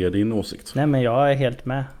inte du få ge din åsikt? Nej, men jag är helt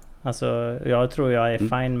med. Alltså jag tror jag är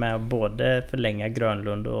fine med att både förlänga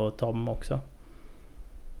Grönlund och Tom också.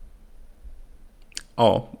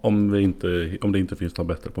 Ja, om det inte finns något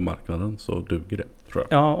bättre på marknaden så duger det, tror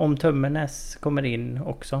jag. Ja, om Tömmernes kommer in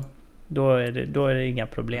också. Då är det inga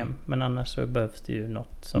problem. Men annars så behövs det ju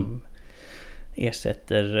något som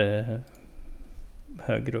ersätter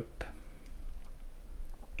högre upp.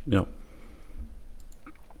 Ja.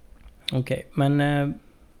 Okej, men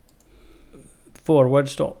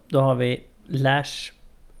forwards då. Då har vi Lash,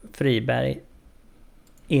 Friberg,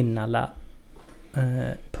 Innala,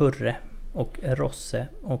 Purre och Rosse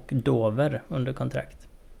och Dover under kontrakt.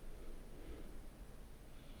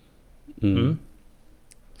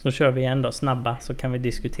 Så kör vi igen då, snabba, så kan vi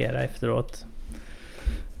diskutera efteråt.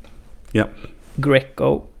 Ja.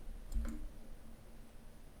 Greco.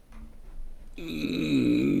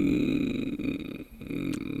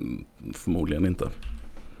 Förmodligen inte.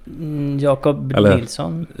 Jakob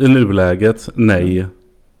Nilsson. I nuläget, nej.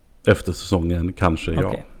 Efter säsongen, kanske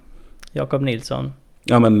ja. Jakob Nilsson.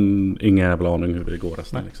 Ja, men ingen jävla aning hur det går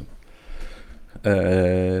resten liksom.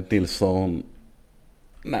 Nilsson.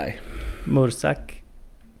 Nej. Mursak.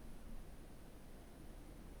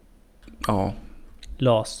 Ja.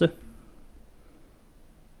 Lasu.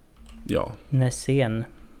 Ja. Näsén.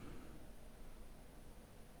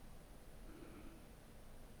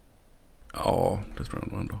 Ja, det tror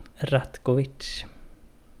jag nog ändå. Ratkovic.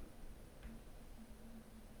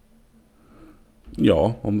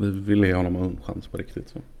 Ja, om vi vill ge honom en chans på riktigt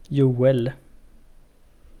så. Joel.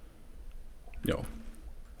 Ja.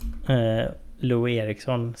 Lou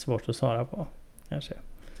Eriksson, svårt att svara på kanske.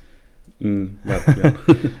 Verkligen.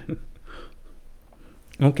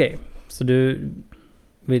 Okej, så du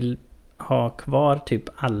vill ha kvar typ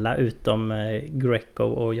alla utom Greco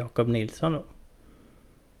och Jakob Nilsson då?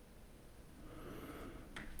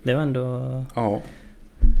 Det var ändå... Ja.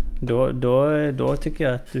 Då tycker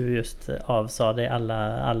jag att du just avsa dig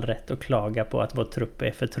all rätt att klaga på att vår trupp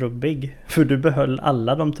är för trubbig. För du behöll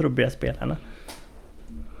alla de trubbiga spelarna.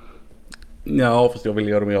 Ja, fast jag vill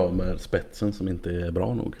göra mig av med spetsen som inte är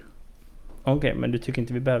bra nog. Okej, men du tycker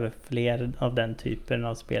inte vi behöver fler av den typen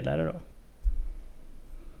av spelare då?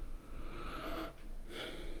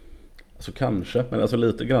 Alltså kanske, men alltså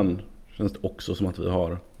lite grann känns det också som att vi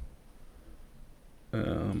har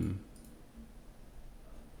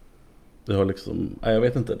vi har liksom, nej, jag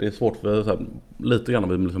vet inte, det är svårt för så här, lite grann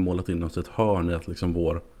har vi liksom målat in oss ett hörn i att liksom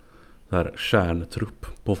vår så här kärntrupp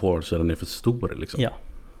på forwardsidan är för stor liksom. Ja.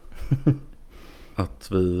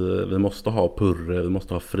 Att vi måste ha Purre, vi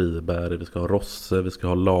måste ha Friberg, vi ska ha Rosse, vi ska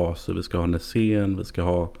ha Laser, vi ska ha Nässén, vi ska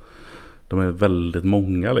ha... De är väldigt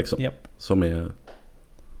många liksom. Japp. Som är...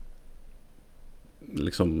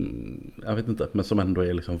 Liksom, jag vet inte, men som ändå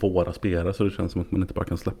är liksom våra spelare, så det känns som att man inte bara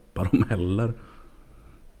kan släppa dem heller.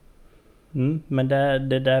 Men det är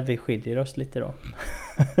där vi skiljer oss lite då.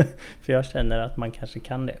 För jag känner att man kanske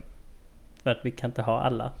kan det. För att vi kan inte ha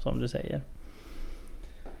alla, som du säger.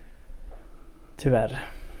 Tyvärr.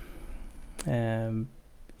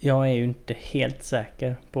 Jag är ju inte helt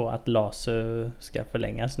säker på att Lasu ska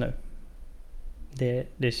förlängas nu.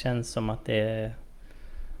 Det känns som att det är...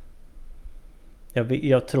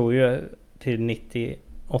 Jag tror ju till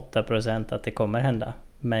 98% att det kommer hända.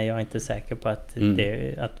 Men jag är inte säker på att,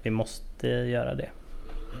 att vi måste göra det.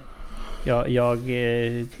 Jag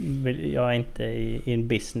är inte i en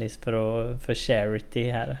business för charity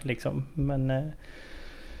här liksom. Men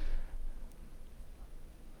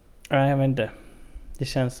jag vet inte. Det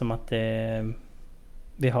känns som att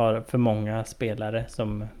vi har för många spelare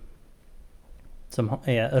som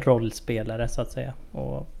är rollspelare så att säga.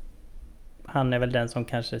 Och han är väl den som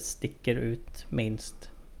kanske sticker ut minst.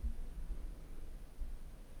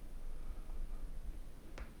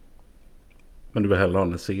 Men du vill hellre ha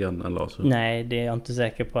en scen än Laser? Nej, det är jag inte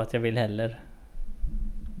säker på att jag vill heller.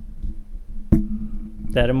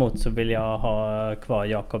 Däremot så vill jag ha kvar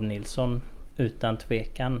Jakob Nilsson utan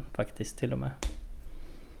tvekan faktiskt till och med.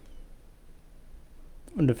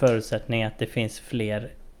 Under förutsättning att det finns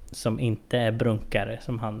fler som inte är brunkare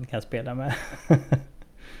som han kan spela med.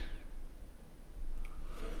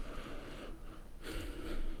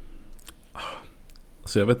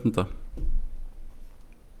 Så jag vet inte.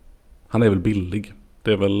 Han är väl billig.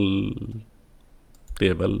 Det är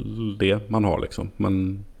väl det man har liksom.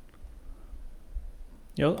 Men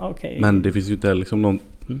Ja, okej. Men det finns ju inte liksom någon...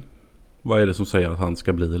 Vad är det som säger att han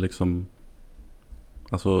ska bli liksom...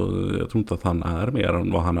 Alltså jag tror inte att han är mer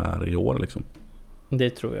än vad han är i år liksom. Det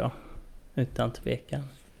tror jag. Utan tvekan.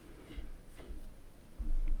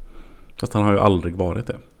 Fast han har ju aldrig varit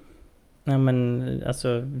det. Nej men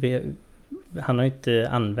alltså han har ju inte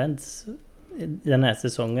använts den här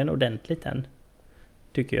säsongen ordentligt än.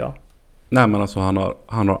 Tycker jag. Nej men alltså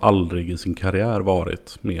han har aldrig i sin karriär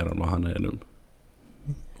varit mer än vad han är nu.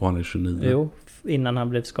 Och han är 29. Jo, innan han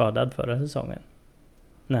blev skadad förra säsongen.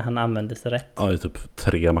 När han användes rätt. Ja, i typ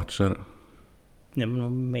 3 matcher. Ja,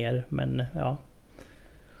 men mer, men ja.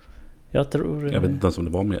 Jag vet inte ens om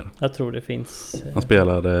det var mer. Jag tror det finns... Han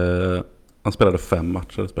spelade 5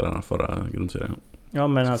 matcher, spelade han förra grundserien. Ja,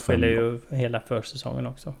 men han spelade ju hela försäsongen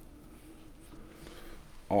också.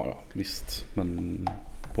 Ja, visst. Men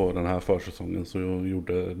på den här försäsongen så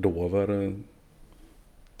gjorde Dover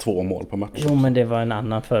 2 mål på match. Jo, men det var en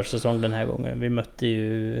annan försäsong den här gången. Vi mötte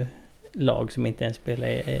ju lag som inte ens spelar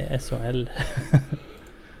i SHL.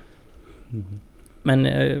 Men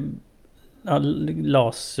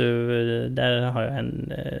Lasu, där har jag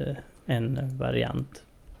en variant.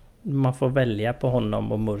 Man får välja på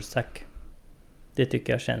honom och Mursak. Det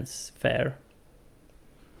tycker jag känns fair.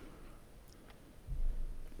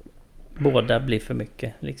 Båda blir för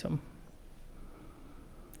mycket liksom.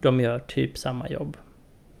 De gör typ samma jobb.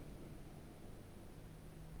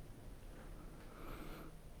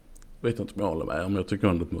 Vet inte om jag håller med. Om jag tycker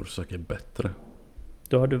ändå att Mursak är bättre.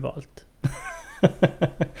 Då har du valt.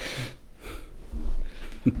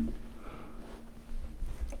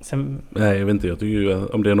 Sen, Nej, jag vet inte. Jag tycker ju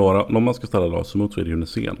om det är någon man ska ställa Laser mot så är det ju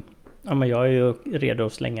Nässén. ja, men jag är ju redo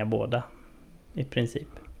att slänga båda. I princip.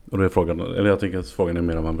 Och då är frågan, eller jag tänker att frågan är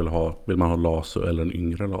mer om vill man ha Laser eller en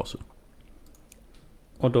yngre Laser?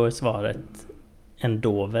 Och då är svaret en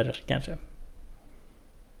Dover kanske.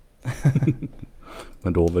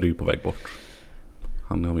 Men Dover är ju på väg bort.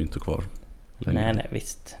 Han har vi inte kvar längre. Nej,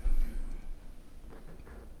 visst.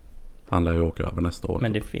 Han lär ju åka över nästa år.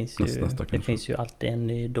 Men det finns ju, det finns ju alltid en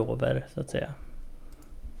ny Dover så att säga.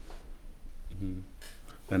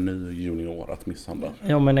 En ny junior att misshandla.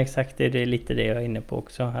 Ja, men exakt, det är lite det jag är inne på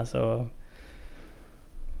också. Alltså,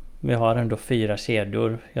 vi har ändå 4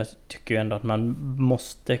 kedjor. Jag tycker ju ändå att man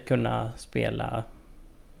måste kunna spela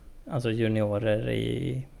alltså juniorer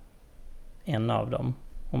i en av dem.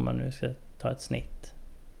 Om man nu ska ta ett snitt.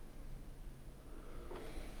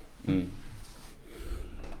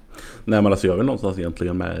 Nej, men alltså jag är väl någonstans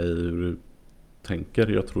egentligen med i hur du tänker.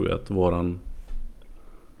 Jag tror ju att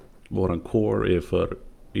våran core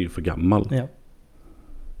är för gammal. Ja.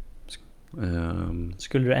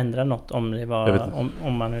 Skulle du ändra något om det var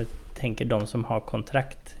om man nu tänker de som har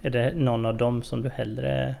kontrakt? Är det någon av dem som du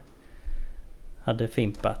hellre hade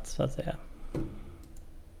fimpat så att säga?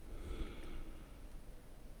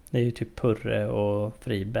 Det är ju typ Purre och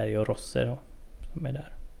Friberg och Rosse då, som är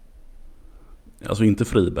där. Alltså inte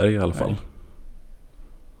Friberg i alla Nej. fall.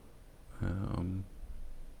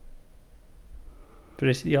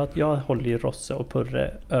 Precis, jag håller ju Rosse och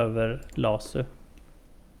Purre över Lasu.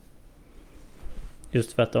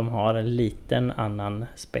 Just för att de har en liten annan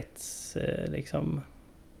spets liksom.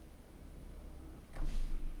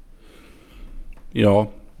 Ja,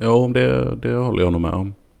 det håller jag nog med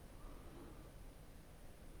om.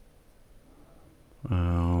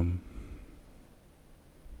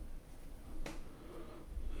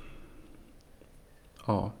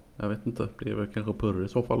 Ja, jag vet inte. Det är väl kanske Purre i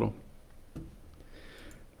så fall då.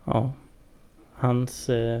 Ja. Hans...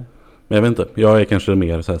 Men jag vet inte. Jag är kanske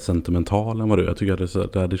mer så här sentimental än vad du är. Jag tycker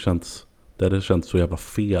att det hade känts så jävla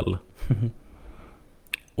fel.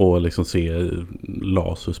 Och liksom se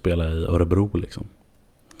Lasu spela i Örebro liksom.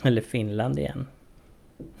 Eller Finland igen.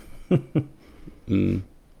 Mm.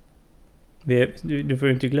 Du får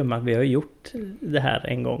ju inte glömma att vi har gjort det här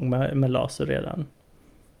en gång med Lasu redan.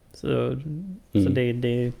 Så det är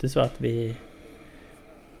ju inte så att vi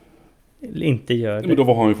inte gör det. Men då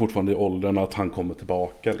var han ju fortfarande i åldern att han kommer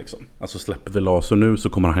tillbaka liksom. Alltså släpper vi Lasu nu så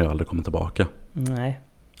kommer han ju aldrig komma tillbaka. Nej.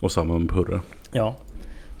 Och samma med Purre. Ja.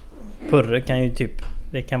 Purre kan ju typ...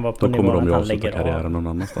 Det kan vara på då kommer nivån de att ju han avsluta lägger karriären av. någon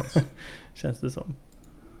annanstans. Känns det som.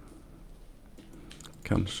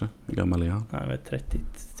 Kanske. Hur gammal är han? Han är väl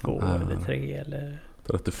 32 eller 3 eller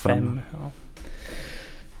 35. 5. Ja.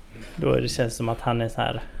 Då det känns som att han är så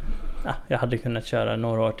här... Ja, jag hade kunnat köra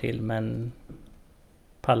några år till men...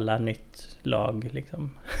 Palla nytt lag liksom.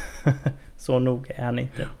 Så nog är han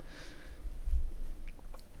inte.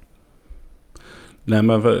 Nej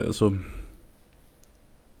men så...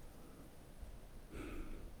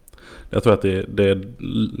 Jag tror att det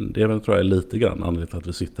väl, tror jag är lite grann anledningen till att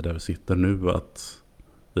vi sitter där vi sitter nu. Att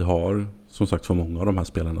vi har som sagt för många av de här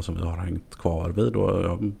spelarna som vi har hängt kvar vid. Och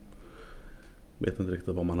jag vet inte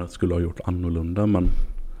riktigt vad man skulle ha gjort annorlunda. Men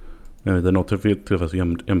jag vet inte, något tillfälle så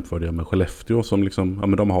jämförde jag med Skellefteå som liksom, ja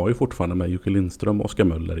men de har ju fortfarande med Jocke Lindström och Oskar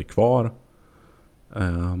Möller är kvar.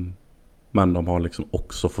 Men de har liksom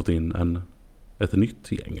också fått in ett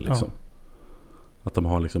nytt gäng liksom. Ja. Att de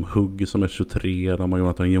har liksom Hugg som är 23, de har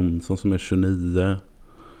Jonathan Jonsson som är 29,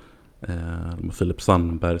 de har Filip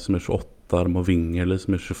Sandberg som är 28, de har Wingerli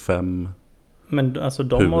som är 25. Men alltså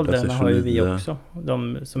de åldrarna har ju vi också.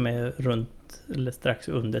 De som är runt eller strax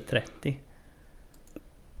under 30.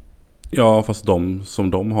 Ja, fast de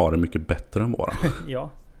som de har är mycket bättre än våra. Ja,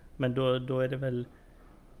 men då är det väl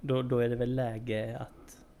då är det väl läge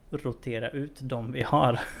att rotera ut de vi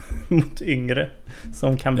har mot yngre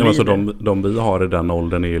som kan bli så de vi har i den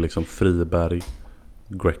åldern är liksom Friberg,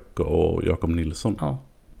 Greco och Jakob Nilsson. Ja.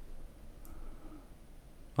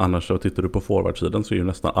 Annars så tittar du på forwardsidan så är ju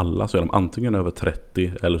nästan alla så är de antingen över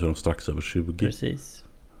 30 eller så är de strax över 20. Precis.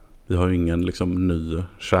 Vi har ju ingen liksom ny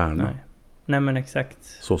kärna. Nej men exakt.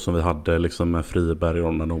 Så som vi hade liksom med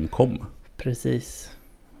Friberg när de kom. Precis.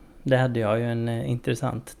 Det hade jag ju en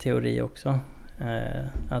intressant teori också.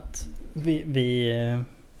 Att vi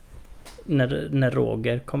när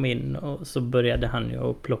Roger kom in och så började han ju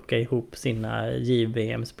att plocka ihop sina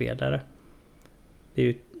JVM-spelare.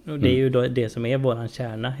 Det är ju då det som är våran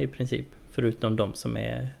kärna i princip. Förutom de som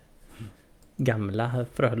är gamla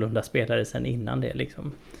Frölunda-spelare sen innan det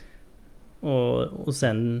liksom. Och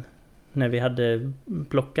sen när vi hade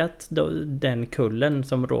plockat den kullen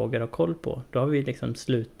som Roger har koll på, då har vi liksom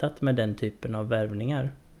slutat med den typen av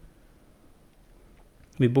värvningar.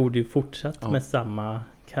 Vi borde ju fortsatt med samma,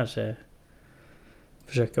 kanske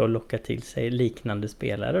försöka att locka till sig liknande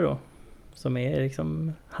spelare då. Som är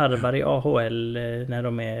liksom harvar i AHL när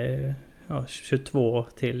de är 22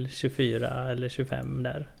 till 24 eller 25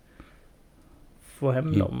 där. Få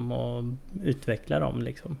hem dem och utveckla dem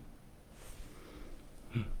liksom.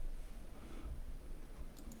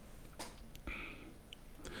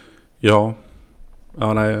 Ja,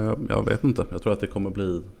 nej, jag vet inte. Jag tror att det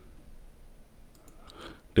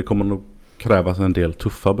kommer nog krävas en del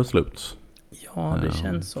tuffa beslut. Ja, det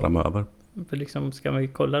känns så. Framöver. För liksom, ska vi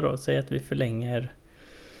kolla då, säg att vi förlänger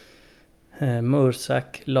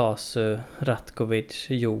Mursak, Lasu, Ratkovic,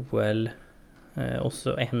 Joel och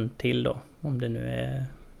så en till då. Om det nu är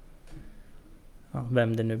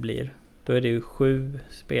vem det nu blir. Då är det ju 7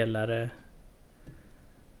 spelare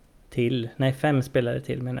till. Nej, 5 spelare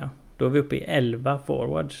till menar jag. Då är vi uppe i 11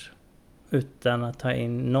 forwards. Utan att ta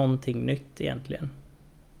in någonting nytt egentligen.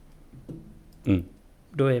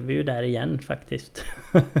 Då är vi ju där igen faktiskt.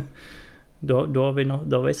 Då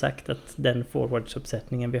har vi sagt att den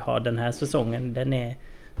forwardsuppsättningen vi har den här säsongen, den är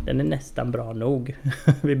nästan bra nog.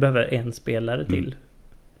 Vi behöver en spelare till.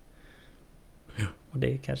 Och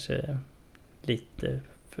det är kanske lite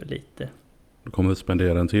för lite. Då kommer vi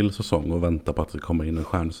spendera en till säsong och vänta på att det kommer in en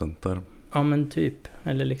stjärncenter. Ja men typ.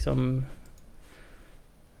 Eller liksom...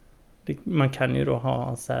 Man kan ju då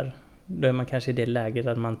ha så här... Då är man kanske i det läget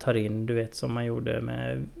att man tar in, du vet som man gjorde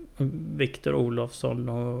med Viktor Olofsson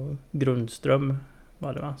och Grundström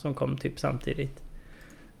var det va? Som kom typ samtidigt.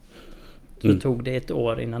 Så tog det ett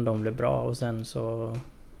år innan de blev bra och sen så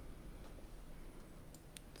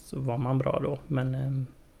var man bra då. Men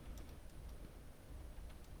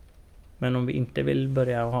om vi inte vill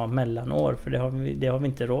börja ha mellanår, för det har vi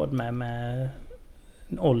inte råd med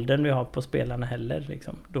åldern vi har på spelarna heller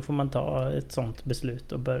liksom. Då får man ta ett sånt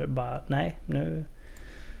beslut och bara nej,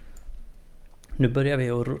 nu börjar vi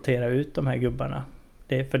att rotera ut de här gubbarna.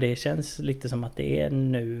 För det känns lite som att det är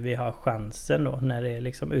nu vi har chansen då, när det är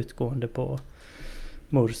liksom utgående på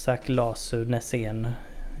Mursak, Lasu, Nässén,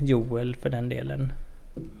 Joel för den delen.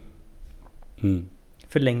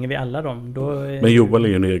 Förlänger vi alla dem då Men Joel är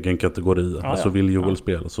ju en egen kategori. Ja, alltså vill Joel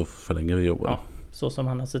spela så förlänger vi Joel. Ja, så som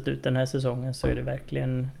han har sett ut den här säsongen så är det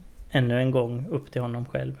verkligen ännu en gång upp till honom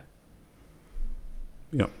själv.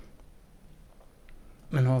 Ja.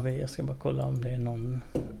 Men jag ska bara kolla om det är någon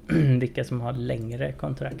vilka som har längre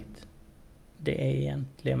kontrakt. Det är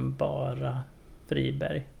egentligen bara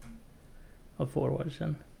Friberg av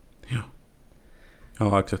forwardsen.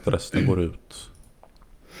 Ja, exakt. Resten går ut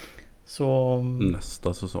så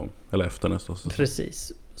nästa säsong. Eller efter nästa säsong.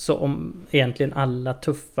 Precis. Så om egentligen alla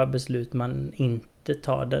tuffa beslut man inte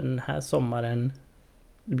tar den här sommaren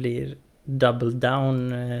blir double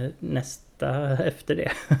down nästa efter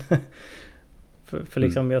det. För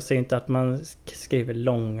liksom jag ser inte att man skriver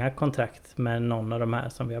långa kontrakt med någon av de här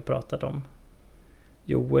som vi har pratat om.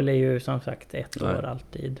 Joel är ju som sagt ett år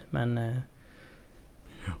alltid. Men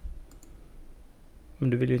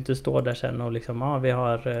du vill ju inte stå där sen och liksom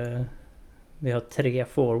vi har 3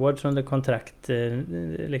 forwards under kontrakt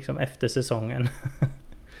liksom efter säsongen.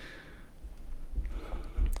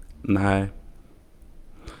 Nej,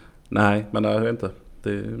 men jag vet inte.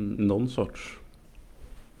 Det är någon sorts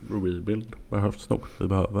rebuild behövs nog.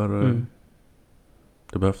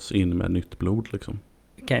 Det behövs in med nytt blod liksom.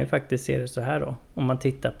 Vi kan ju faktiskt se det så här då. Om man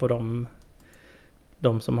tittar på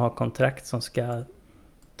de som har kontrakt som ska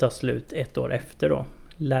ta slut ett år efter då.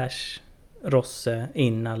 Lash, Rosse,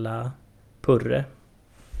 Innala, Purre.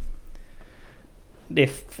 Det är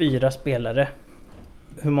 4 spelare.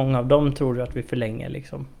 Hur många av dem tror du att vi förlänger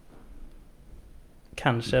liksom?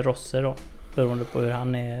 Kanske Rosse då. Beroende på hur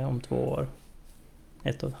han är om 2 år.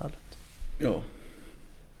 1,5.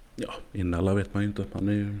 Ja, Innala vet man ju inte. Han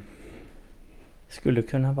är ju... Skulle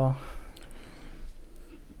kunna vara.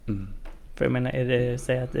 För jag menar,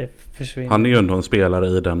 säg att det försvinner. Han är ju ändå en spelare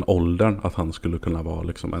i den åldern att han skulle kunna vara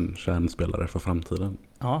liksom en kärnspelare för framtiden.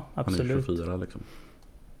 Ja, absolut. Han är 24 liksom.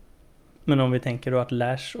 Men om vi tänker då att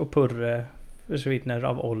Lash och Purre försvinner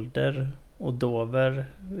av ålder och Dover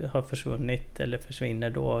har försvunnit eller försvinner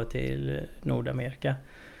då till Nordamerika.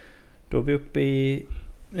 Då är vi uppe i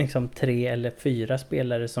liksom 3 eller 4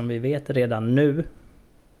 spelare som vi vet redan nu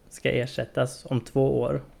ska ersättas om 2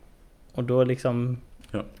 år. Och då liksom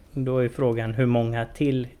då är frågan hur många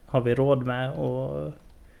till har vi råd med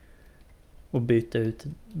och byta ut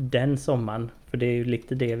den sommaren. För det är ju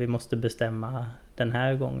lite det vi måste bestämma den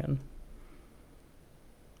här gången.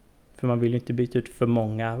 För man vill ju inte byta ut för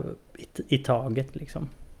många i taget liksom.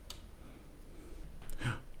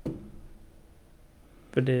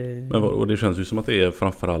 För det... Och det känns ju som att det är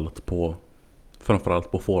framförallt på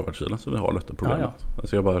forwardsidan så vi har detta problemet.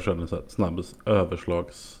 Alltså jag bara känner så här snabb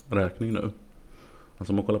överslagsräkning nu.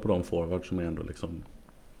 Alltså om man kollar på de forwards som är ändå liksom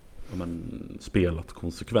spelat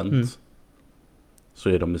konsekvent så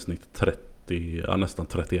är de i snitt nästan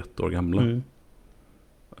 31 år gamla.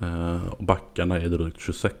 Och backarna är drygt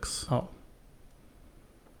 26. Ja.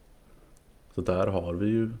 Så där har vi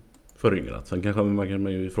ju föryngrat. Sen kanske man kan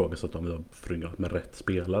ju ifrågasätta om vi har föryngrat med rätt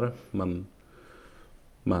spelare.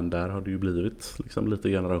 Men där har det ju blivit liksom lite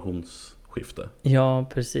generationsskifte. Ja,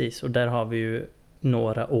 precis. Och där har vi ju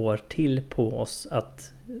några år till på oss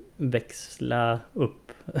att växla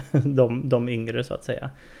upp de yngre så att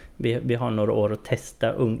säga. Vi har några år att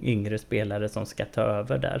testa yngre spelare som ska ta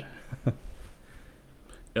över där.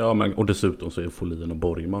 Ja, och dessutom så är Folin och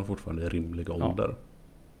Borgman fortfarande i rimlig ålder.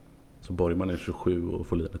 Så Borgman är 27 och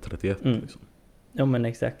Folin är 31 liksom. Ja, men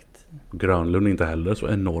exakt. Grönlund är inte heller så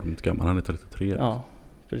enormt gammal, han är 33. Ja,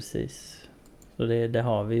 precis. Så det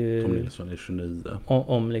har vi ju. Tom Nilsson är 29.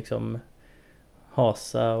 Om liksom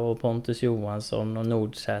Hasa och Pontus Johansson och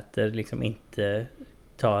Nordsäter liksom inte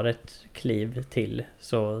tar ett kliv till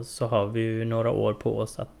så har vi ju några år på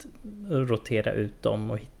oss att rotera ut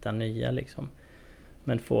dem och hitta nya liksom.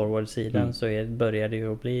 Men forwardsidan så börjar det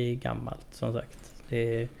ju att bli gammalt som sagt.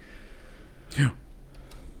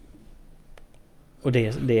 Och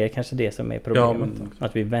det är kanske det som är problemet.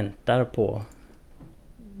 Att vi väntar på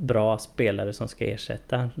bra spelare som ska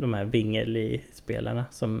ersätta de här Vingeli-spelarna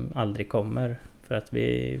som aldrig kommer. För att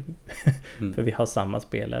för vi har samma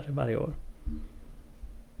spelare varje år.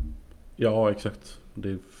 Ja, exakt.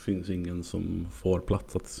 Det finns ingen som får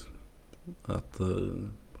plats att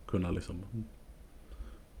kunna liksom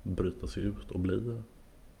bryta sig ut och bli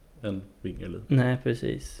en Vingeli. Nej,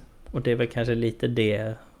 precis. Och det är väl kanske lite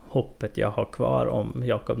det hoppet jag har kvar om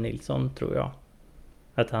Jakob Nilsson, tror jag.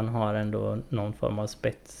 Att han har ändå någon form av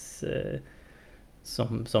spets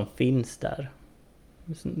som finns där.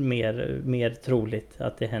 Mer troligt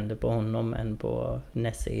att det händer på honom än på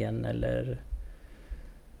Nässén eller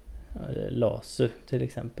Lasu till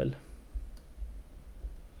exempel.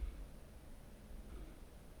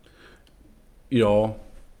 Ja,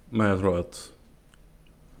 men jag tror att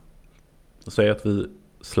säg att vi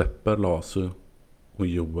släpper Lasu och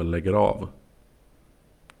Joel lägger av.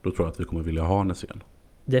 Då tror jag att vi kommer vilja ha Nässén.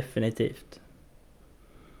 Definitivt.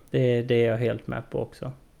 Det är jag helt med på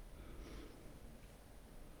också.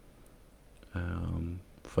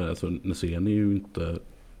 För alltså Nässén är ju inte,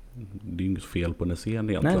 det är inget fel på Nässén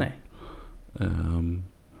egentligen. Nej.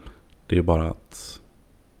 Det är bara att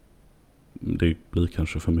det blir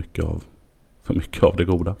kanske för mycket av det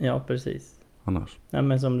goda. Ja, precis. Annars. Nej,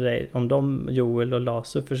 men som det är, om Joel och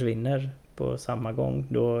Lasu försvinner på samma gång,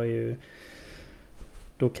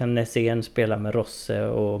 då kan Nässén spela med Rosse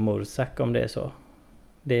och Mursak om det är så.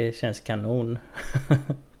 Det känns kanon.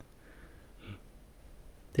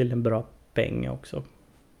 Till en bra peng också.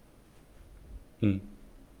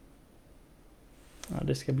 Ja,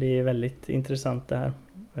 det ska bli väldigt intressant det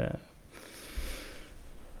här.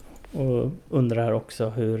 Och undrar också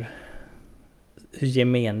hur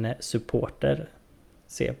gemene supporter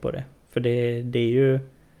ser på det. För det är ju...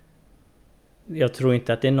 Jag tror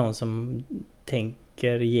inte att det är någon som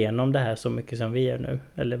tänker igenom det här så mycket som vi gör nu.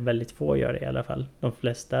 Eller väldigt få gör det i alla fall. De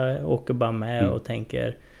flesta åker bara med och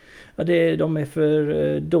tänker... Ja, de är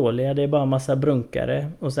för dåliga, det är bara massa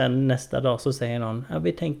brunkare. Och sen nästa dag så säger någon, ja,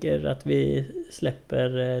 vi tänker att vi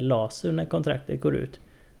släpper Lasu när kontraktet går ut.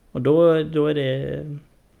 Och då är det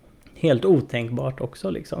helt otänkbart också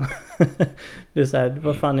liksom. Det är så här,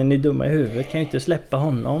 vad fan är ni dumma i huvudet? Kan ju inte släppa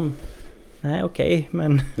honom. Nej, okej,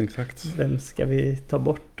 men exakt. Vem ska vi ta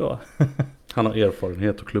bort då? Han har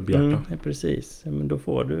erfarenhet och klubbhjärta. Ja, precis. Men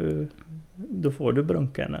då får du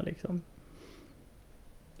brunkarna liksom.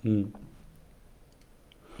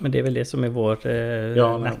 Men det är väl det som är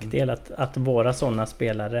vår nackdel, att våra sådana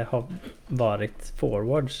spelare har varit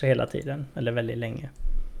forwards hela tiden, eller väldigt länge.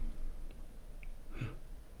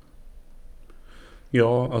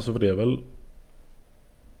 Ja, alltså för det är väl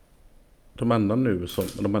de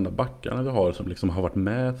enda backarna vi har som liksom har varit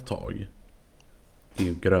med ett tag är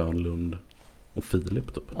ju Grönlund och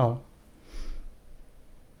Filip typ. Ja.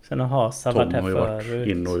 Sen har Hasa varit här förut.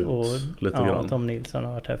 In och ut lite grann. Tom Nilsson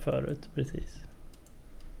har varit här förut, precis.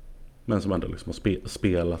 Men som ändå liksom har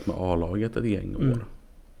spelat med A-laget ett gäng år.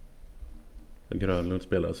 Grönlund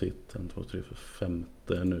spelar sitt 1, 2, 3, 5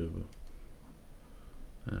 nu.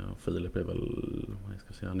 Filip är väl, vad ska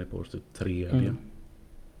jag säga, han är på sitt 3:e.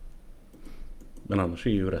 Men annars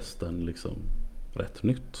är ju resten liksom rätt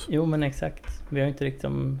nytt. Jo, men exakt. Vi har inte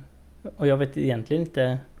riktigt och jag vet egentligen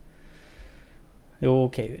inte. Jo,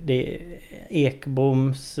 okej.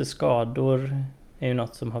 Ekboms skador är ju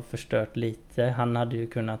något som har förstört lite. Han hade ju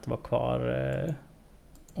kunnat vara kvar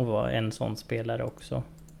och vara en sån spelare också.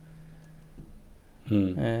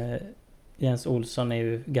 Jens Olsson är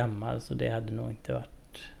ju gammal, så det hade nog inte varit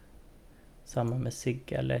samma med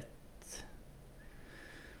Sigalet.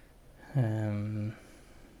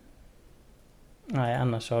 Nej,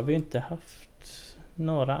 annars har vi ju inte haft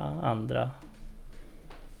några andra.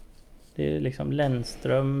 Det är liksom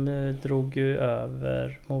Lennström drog ju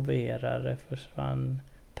över, Moverare försvann,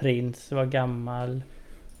 Prins var gammal.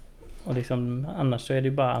 Och liksom annars så är det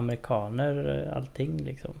ju bara amerikaner allting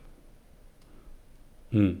liksom.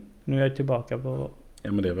 Nu är jag tillbaka på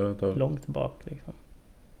men det är väl långt bak liksom.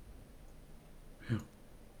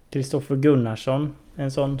 Kristoffer Gunnarsson,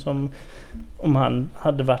 en sån som om han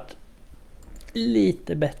hade varit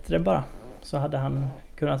lite bättre bara, så hade han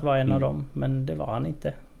kunnat vara en av dem, men det var han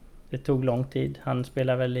inte. Det tog lång tid. Han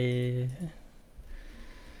spelar väl i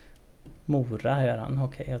Mora, gör han.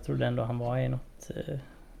 Okej, jag trodde ändå han var i något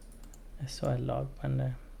SHL-lag,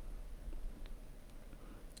 men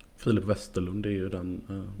Filip Westerlund är ju den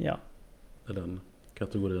i den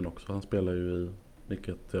kategorin också. Han spelar ju i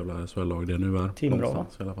vilket jävla SHL-lag det nu är. Timrå,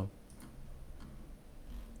 i alla fall.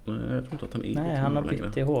 Nej, jag tror inte att han är Nej, i han har Timrå bytt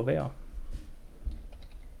längre. till HV, ja.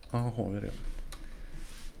 Ja, har vi det.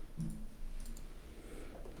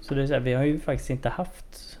 Så det är så här, vi har ju faktiskt inte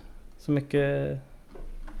haft så mycket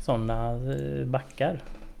sådana backar.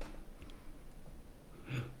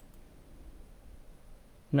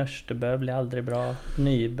 Nörstebö blev aldrig bra.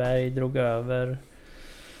 Nyberg drog över.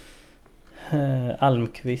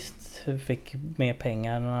 Almqvist fick mer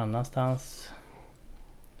pengar någon annanstans.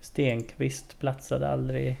 Stenqvist platsade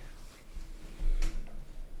aldrig.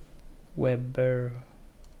 Webber,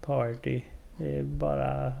 Party. Det är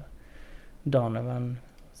bara Donovan.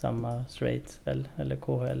 Samma Schweiz väl, eller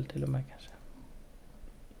KHL till och med kanske.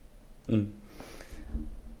 Mm.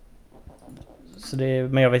 Så det,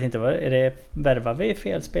 men jag vet inte, är det, värvar vi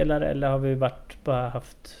fel spelare eller har vi bara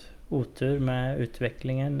haft otur med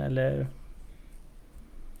utvecklingen eller?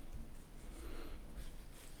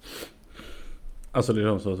 Alltså det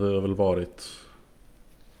är så att vi har väl varit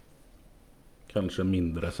kanske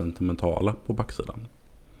mindre sentimentala på backsidan.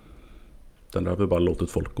 Den där har vi bara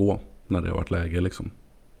låtit folk gå när det har varit läge liksom.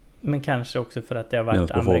 Men kanske också för att det har varit Medan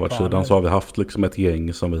på amerikaner. forwardsidan så har vi haft liksom ett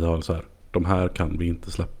gäng som vi har så här. De här kan vi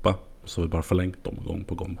inte släppa. Så vi bara förlängt dem gång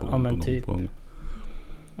på gång på gång, men på typ. gång.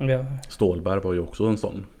 Ja. Stålberg var ju också en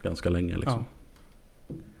sån ganska länge liksom.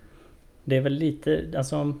 Ja. Det är väl lite,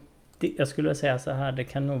 alltså jag skulle säga så här, det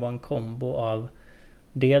kan nog vara en kombo av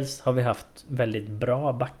dels har vi haft väldigt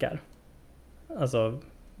bra backar. Alltså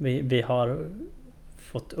vi har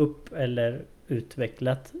fått upp eller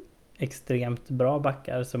utvecklat extremt bra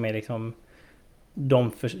backar som är liksom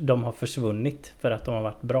de har försvunnit för att de har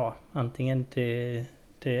varit bra. Antingen till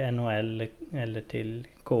NHL eller till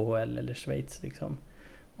KHL eller Schweiz liksom.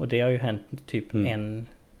 Och det har ju hänt typ en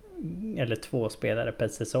eller två spelare per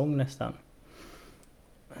säsong nästan.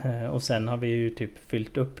 Och sen har vi ju typ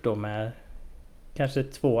fyllt upp då med kanske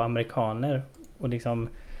 2 amerikaner och liksom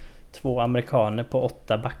 2 amerikaner på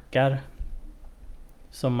 8 backar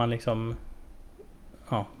som man liksom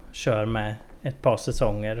kör med ett par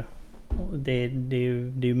säsonger. Och det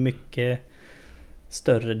är ju mycket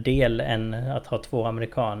större del än att ha 2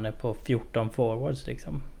 amerikaner på 14 forwards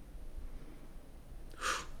liksom.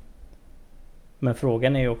 Men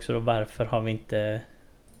frågan är ju också då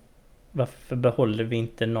varför behåller vi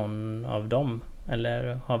inte någon av dem?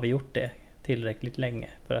 Eller har vi gjort det tillräckligt länge?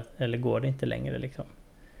 Eller går det inte längre liksom?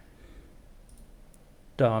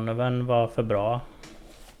 Donovan var för bra.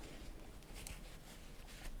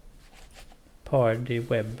 Party,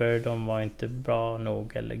 Webber, de var inte bra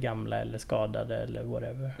nog eller gamla eller skadade eller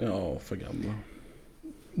whatever. Ja, för gamla.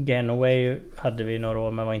 Genoway hade vi några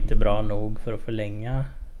år men var inte bra nog för att förlänga.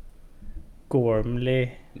 Gormley.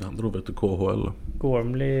 Han drog vi till KHL.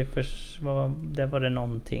 Gormley, där var det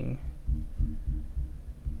någonting.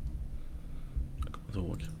 Jag kommer inte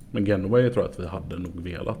ihåg. Men Genoway tror jag att vi hade nog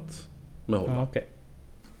velat med honom. Ja, okej.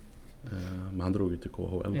 Men han drog ju till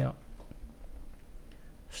KHL. Ja.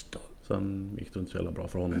 Sen gick det inte så jävla bra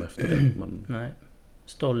för honom efter det. Men, Nej.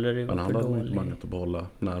 Stollery var men för han hade nog dålig. inte många att behålla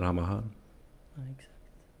när han var här. Ja, exakt.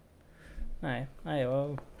 Nej,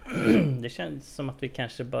 det känns som att vi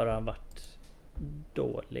kanske bara har varit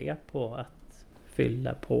dåliga på att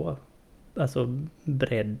fylla på. Alltså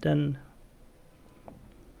bredden.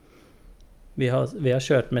 Vi har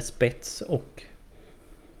kört med spets och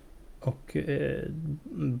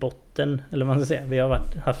botten. Eller vad man ska säga. Vi har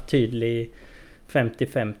haft tydlig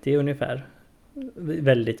 50-50 ungefär.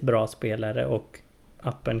 Väldigt bra spelare och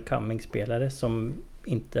up and coming spelare som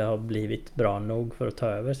inte har blivit bra nog för att ta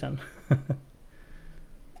över sen.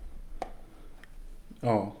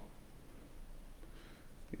 Ja.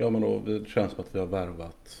 Ja, men då det känns som att vi har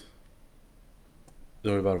värvat. Vi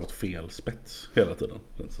har ju värvat fel spets hela tiden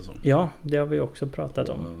den säsongen. Ja, det har vi också pratat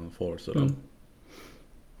om.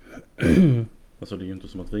 Alltså det är ju inte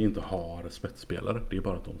som att vi inte har spetsspelare. Det är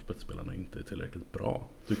bara att de spetsspelarna inte är tillräckligt bra,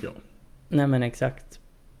 tycker jag. Nej, men exakt.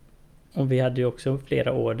 Och vi hade ju också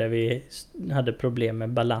flera år där vi hade problem med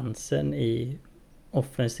balansen i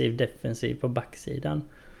offensiv, defensiv på backsidan.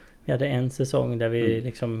 Vi hade en säsong där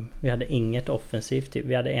vi hade inget offensivt.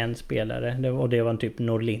 Vi hade en spelare och det var typ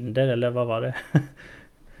Norlinder eller vad var det?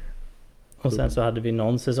 Och sen så hade vi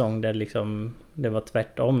någon säsong där liksom det var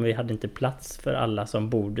tvärtom. Vi hade inte plats för alla som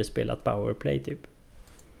borde spela powerplay typ.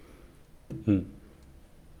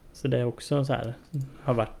 Så det är också så här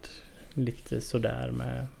har varit lite sådär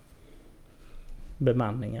med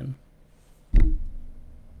bemanningen.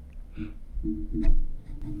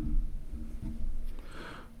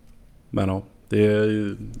 Men ja,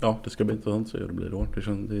 det ska bli intressant att se hur det blir då. Det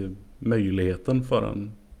är möjligheten för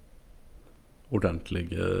en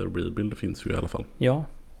ordentlig rebuild finns ju i alla fall. Ja,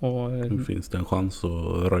 och nu finns det en chans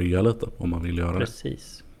att röja lite om man vill göra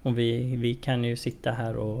precis. Och vi kan ju sitta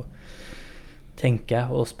här och tänka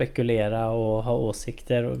och spekulera och ha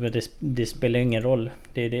åsikter. Och det spelar ingen roll.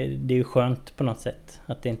 Det är ju skönt på något sätt.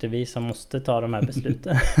 Att det inte är vi som måste ta de här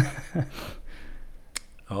besluten.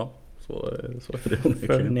 Ja, så är det För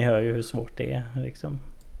onekligen. ni hör ju hur svårt det är liksom.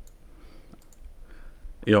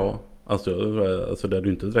 Ja, alltså det hade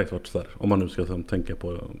ju inte direkt varit så här. Om man nu ska tänka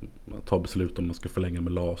på att ta beslut om man ska förlänga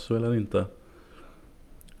med LASU eller inte.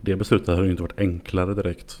 Det beslutet har ju inte varit enklare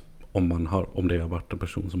direkt om det har varit en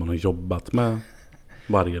person som man har jobbat med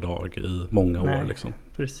varje dag i många år liksom.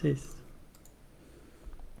 Precis.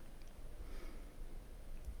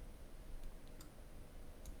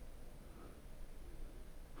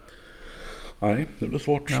 Nej, det blir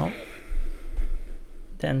svårt. Ja.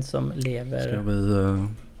 Den som lever.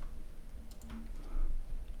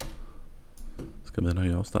 Ska vi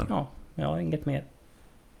nöja oss där? Ja, jag har inget mer.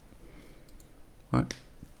 Nej.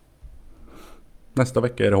 Nästa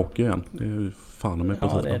vecka är det hockey igen. Det är ju fan med på Ja,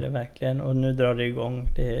 tiden. det är det verkligen. Och nu drar det igång.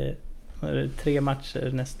 Det är 3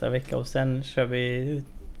 matcher nästa vecka. Och sen kör vi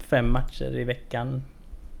 5 matcher i veckan.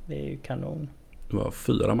 Det är ju kanon. Det var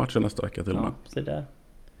 4 matcher nästa vecka till och med. Ja, så där.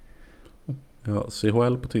 Ja,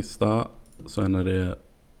 CHL på tisdag. Sen är det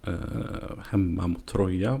hemma mot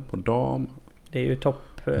Troja på dam. Det är ju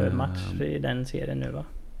toppmatch i den serien nu, va?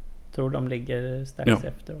 Tror de ligger strax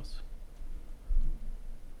efter oss.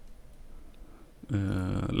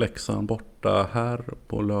 Leksand borta här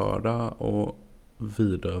på lördag och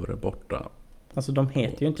Vidövre borta. Alltså de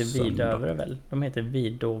heter ju inte söndag. Vidövre väl? De heter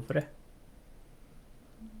Vidovre.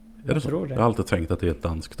 Är det så? tror det. Jag har alltid tänkt att det är ett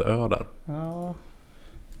danskt ö där.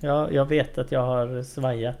 Ja, jag vet att jag har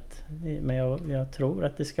svajat. Men jag tror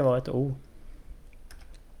att det ska vara ett O.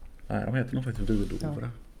 Nej, de heter nog faktiskt Vidovre.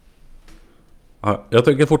 Ja, jag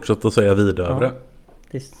tänker fortsätta säga Vidövre.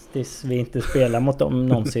 Ja, tills vi inte spelar mot dem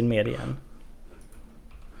någonsin mer igen.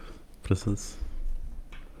 Precis.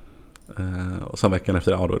 Och sen veckan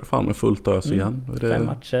efter, då är det fan med fullt ös igen. Då är det 5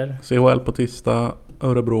 matcher. CHL på tisdag,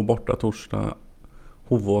 Örebro borta torsdag,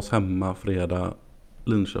 Hovås hemma fredag,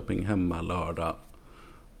 Linköping hemma lördag,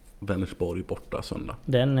 Vänersborg borta söndag.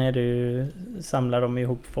 Den är du samlar de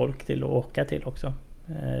ihop folk till att åka till också.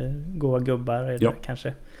 Goa gubbar eller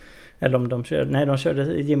kanske. Eller om de körde. Nej, de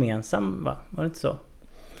körde gemensam, va? Var det inte så?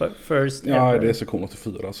 First Ja, ever. det är sektion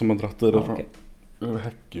 84 som har dratt i det från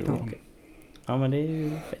Häcke. Ja, men det är ju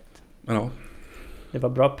fett. Men ja. Det var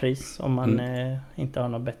bra pris om man inte har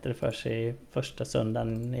något bättre för sig första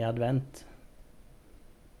söndagen i advent.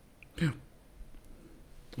 Ja.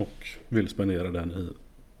 Och vill spendera den i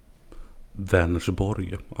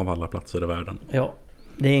Vänersborg av alla platser i världen. Ja,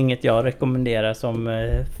 det är inget jag rekommenderar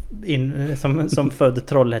som född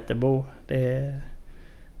Trollhättebo. Det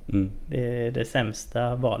är det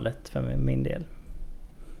sämsta valet för min del.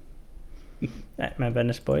 Nej, men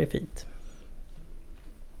Vänersborg är fint.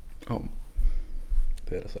 Ja,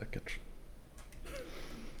 det är det säkert.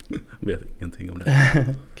 Vet ingenting om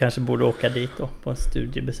det. Kanske borde åka dit då på en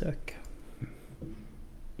studiebesök.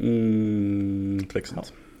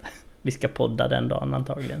 Tveksamt. Ja. Vi ska podda den dagen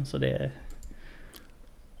antagligen, så det är...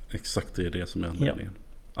 Exakt, det är det som är anledningen.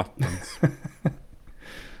 Attans.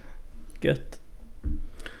 Gött.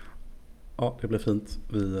 Ja, det blir fint.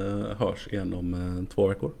 Vi hörs igen om 2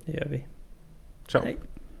 veckor. Det gör vi. Ciao. Hej.